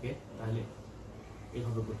চুজ থাকে তাহলে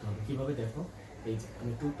এইভাবে করতে হবে। কিভাবে দেখো, এই যে আমি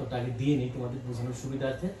একটু উত্তরটা আগে দিয়ে নিই তোমাদের বোঝানোর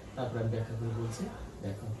সুবিধার্থে, তারপর আমি ব্যাখ্যা করে বলছি।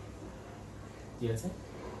 দেখো ঠিক আছে,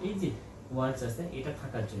 এই যে ওয়ান্টস আছে এটা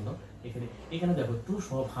থাকার জন্য এখানে দেখো টু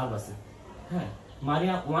সহ ভার্ব আছে। হ্যাঁ,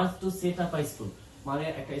 মারিয়া wants to set up a school. মারিয়া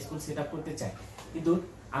একটা স্কুল সেট আপ করতে চায়, কিন্তু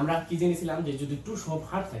আমরা কি জেনেছিলাম যে যদি টু সহ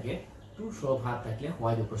ভার্ব থাকে, টু সহ ভার্ব থাকলে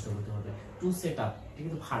হোয়াই দিয়ে প্রশ্ন করতে হবে। টু সেট আপ এটা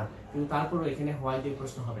কিন্তু ভার্ব, কিন্তু তারপরও এখানে হোয়াই দিয়ে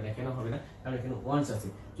প্রশ্ন হবে না। কেন হবে না? কারণ এখানে ওয়ান্টস আছে।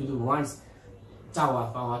 যদি ওয়ান্টস চাওয়া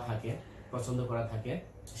পাওয়া থাকে, পছন্দ করা থাকে,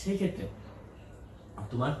 সেই ক্ষেত্রে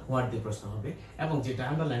তোমার হোয়াট দিয়ে প্রশ্ন হবে, এবং যেটা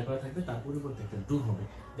আন্ডারলাইন করা থাকবে তার পরিবর্তে একটা ডু হবে।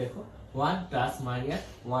 দেখো, what does Maria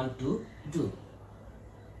want to do.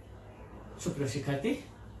 সুপ্রিয় শিক্ষার্থী,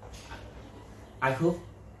 I hope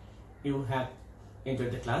you have enjoyed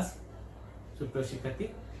the class. সুপ্রিয় শিক্ষার্থী,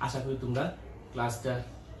 আশা করি তোমরা ক্লাসটা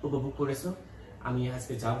উপভোগ করেছো। আমি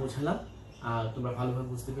আজকে যা বোঝালাম তোমরা ভালোভাবে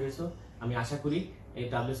বুঝতে পেরেছো। আমি আশা করি এই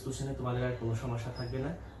ডাবল কোশ্চেনে তোমাদের আর কোনো সমস্যা থাকবে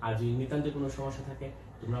না। আর যদি নিতান্ত কোনো সমস্যা থাকে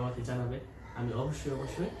তোমরা আমাকে জানাবে। আমি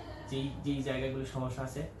অবশ্যই যেই জায়গাগুলি সমস্যা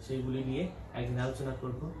আছে সেইগুলি নিয়ে একদিন আলোচনা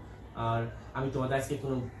করব। আর আমি তোমাদের আজকে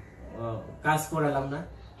কোনো কাজ করালাম না,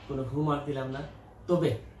 কোনো হোমওয়ার্ক দিলাম না, তবে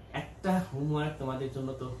একটা হোমওয়ার্ক তোমাদের জন্য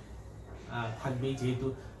তো থাকবেই, যেহেতু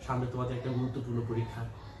সামনে তোমাদের একটা গুরুত্বপূর্ণ পরীক্ষা,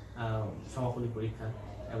 সমাপনী পরীক্ষা,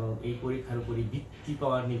 এবং এই পরীক্ষার উপরই বৃত্তি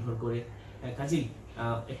পাওয়ার নির্ভর করে। কাজেই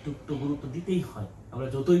একটু গুরুত্ব দিতেই হয়। আমরা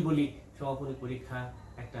যতই বলি সমাপনী পরীক্ষা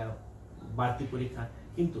একটা বাড়তি পরীক্ষা,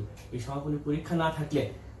 কিন্তু এই সমাপনী পরীক্ষা না থাকলে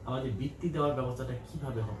আমাদের বৃত্তি দেওয়ার ব্যবস্থাটা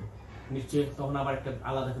কিভাবে হবে? নিশ্চয়ই তখন আবার একটা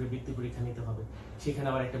আলাদা করে বৃত্তি পরীক্ষা নিতে হবে, সেখানে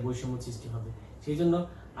আবার একটা বৈষম্য সৃষ্টি হবে। সেই জন্য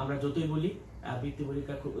আমরা যতই বলি বৃত্তি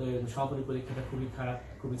পরীক্ষা, সমাপনী পরীক্ষাটা খুবই খারাপ,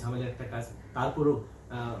 খুবই ঝামেলার একটা কাজ, তারপরেও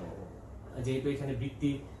যেহেতু এখানে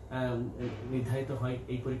বৃত্তি নির্ধারিত হয়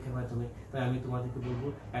এই পরীক্ষার মাধ্যমে। তাই আমি তোমাদেরকে বলবো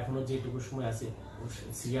এখনো যেটুকু সময় আছে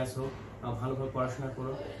সিরিয়াস হোক, ভালোভাবে পড়াশোনা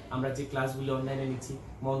করো। আমরা যে ক্লাসগুলি অনলাইনে নিচ্ছি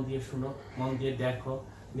মন দিয়ে শুনো, মন দিয়ে দেখো,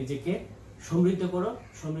 নিজেকে সমৃদ্ধ করো,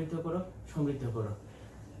 সমৃদ্ধ করো, সমৃদ্ধ করো।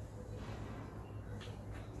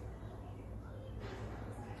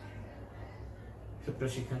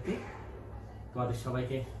 সুপ্রিয় শিক্ষার্থী, তোমাদের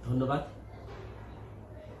সবাইকে ধন্যবাদ।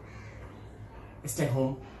 Stay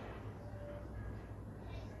home,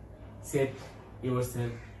 save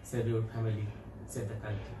yourself, save your family, save the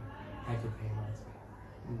country. Thank you very much.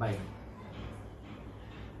 Bye.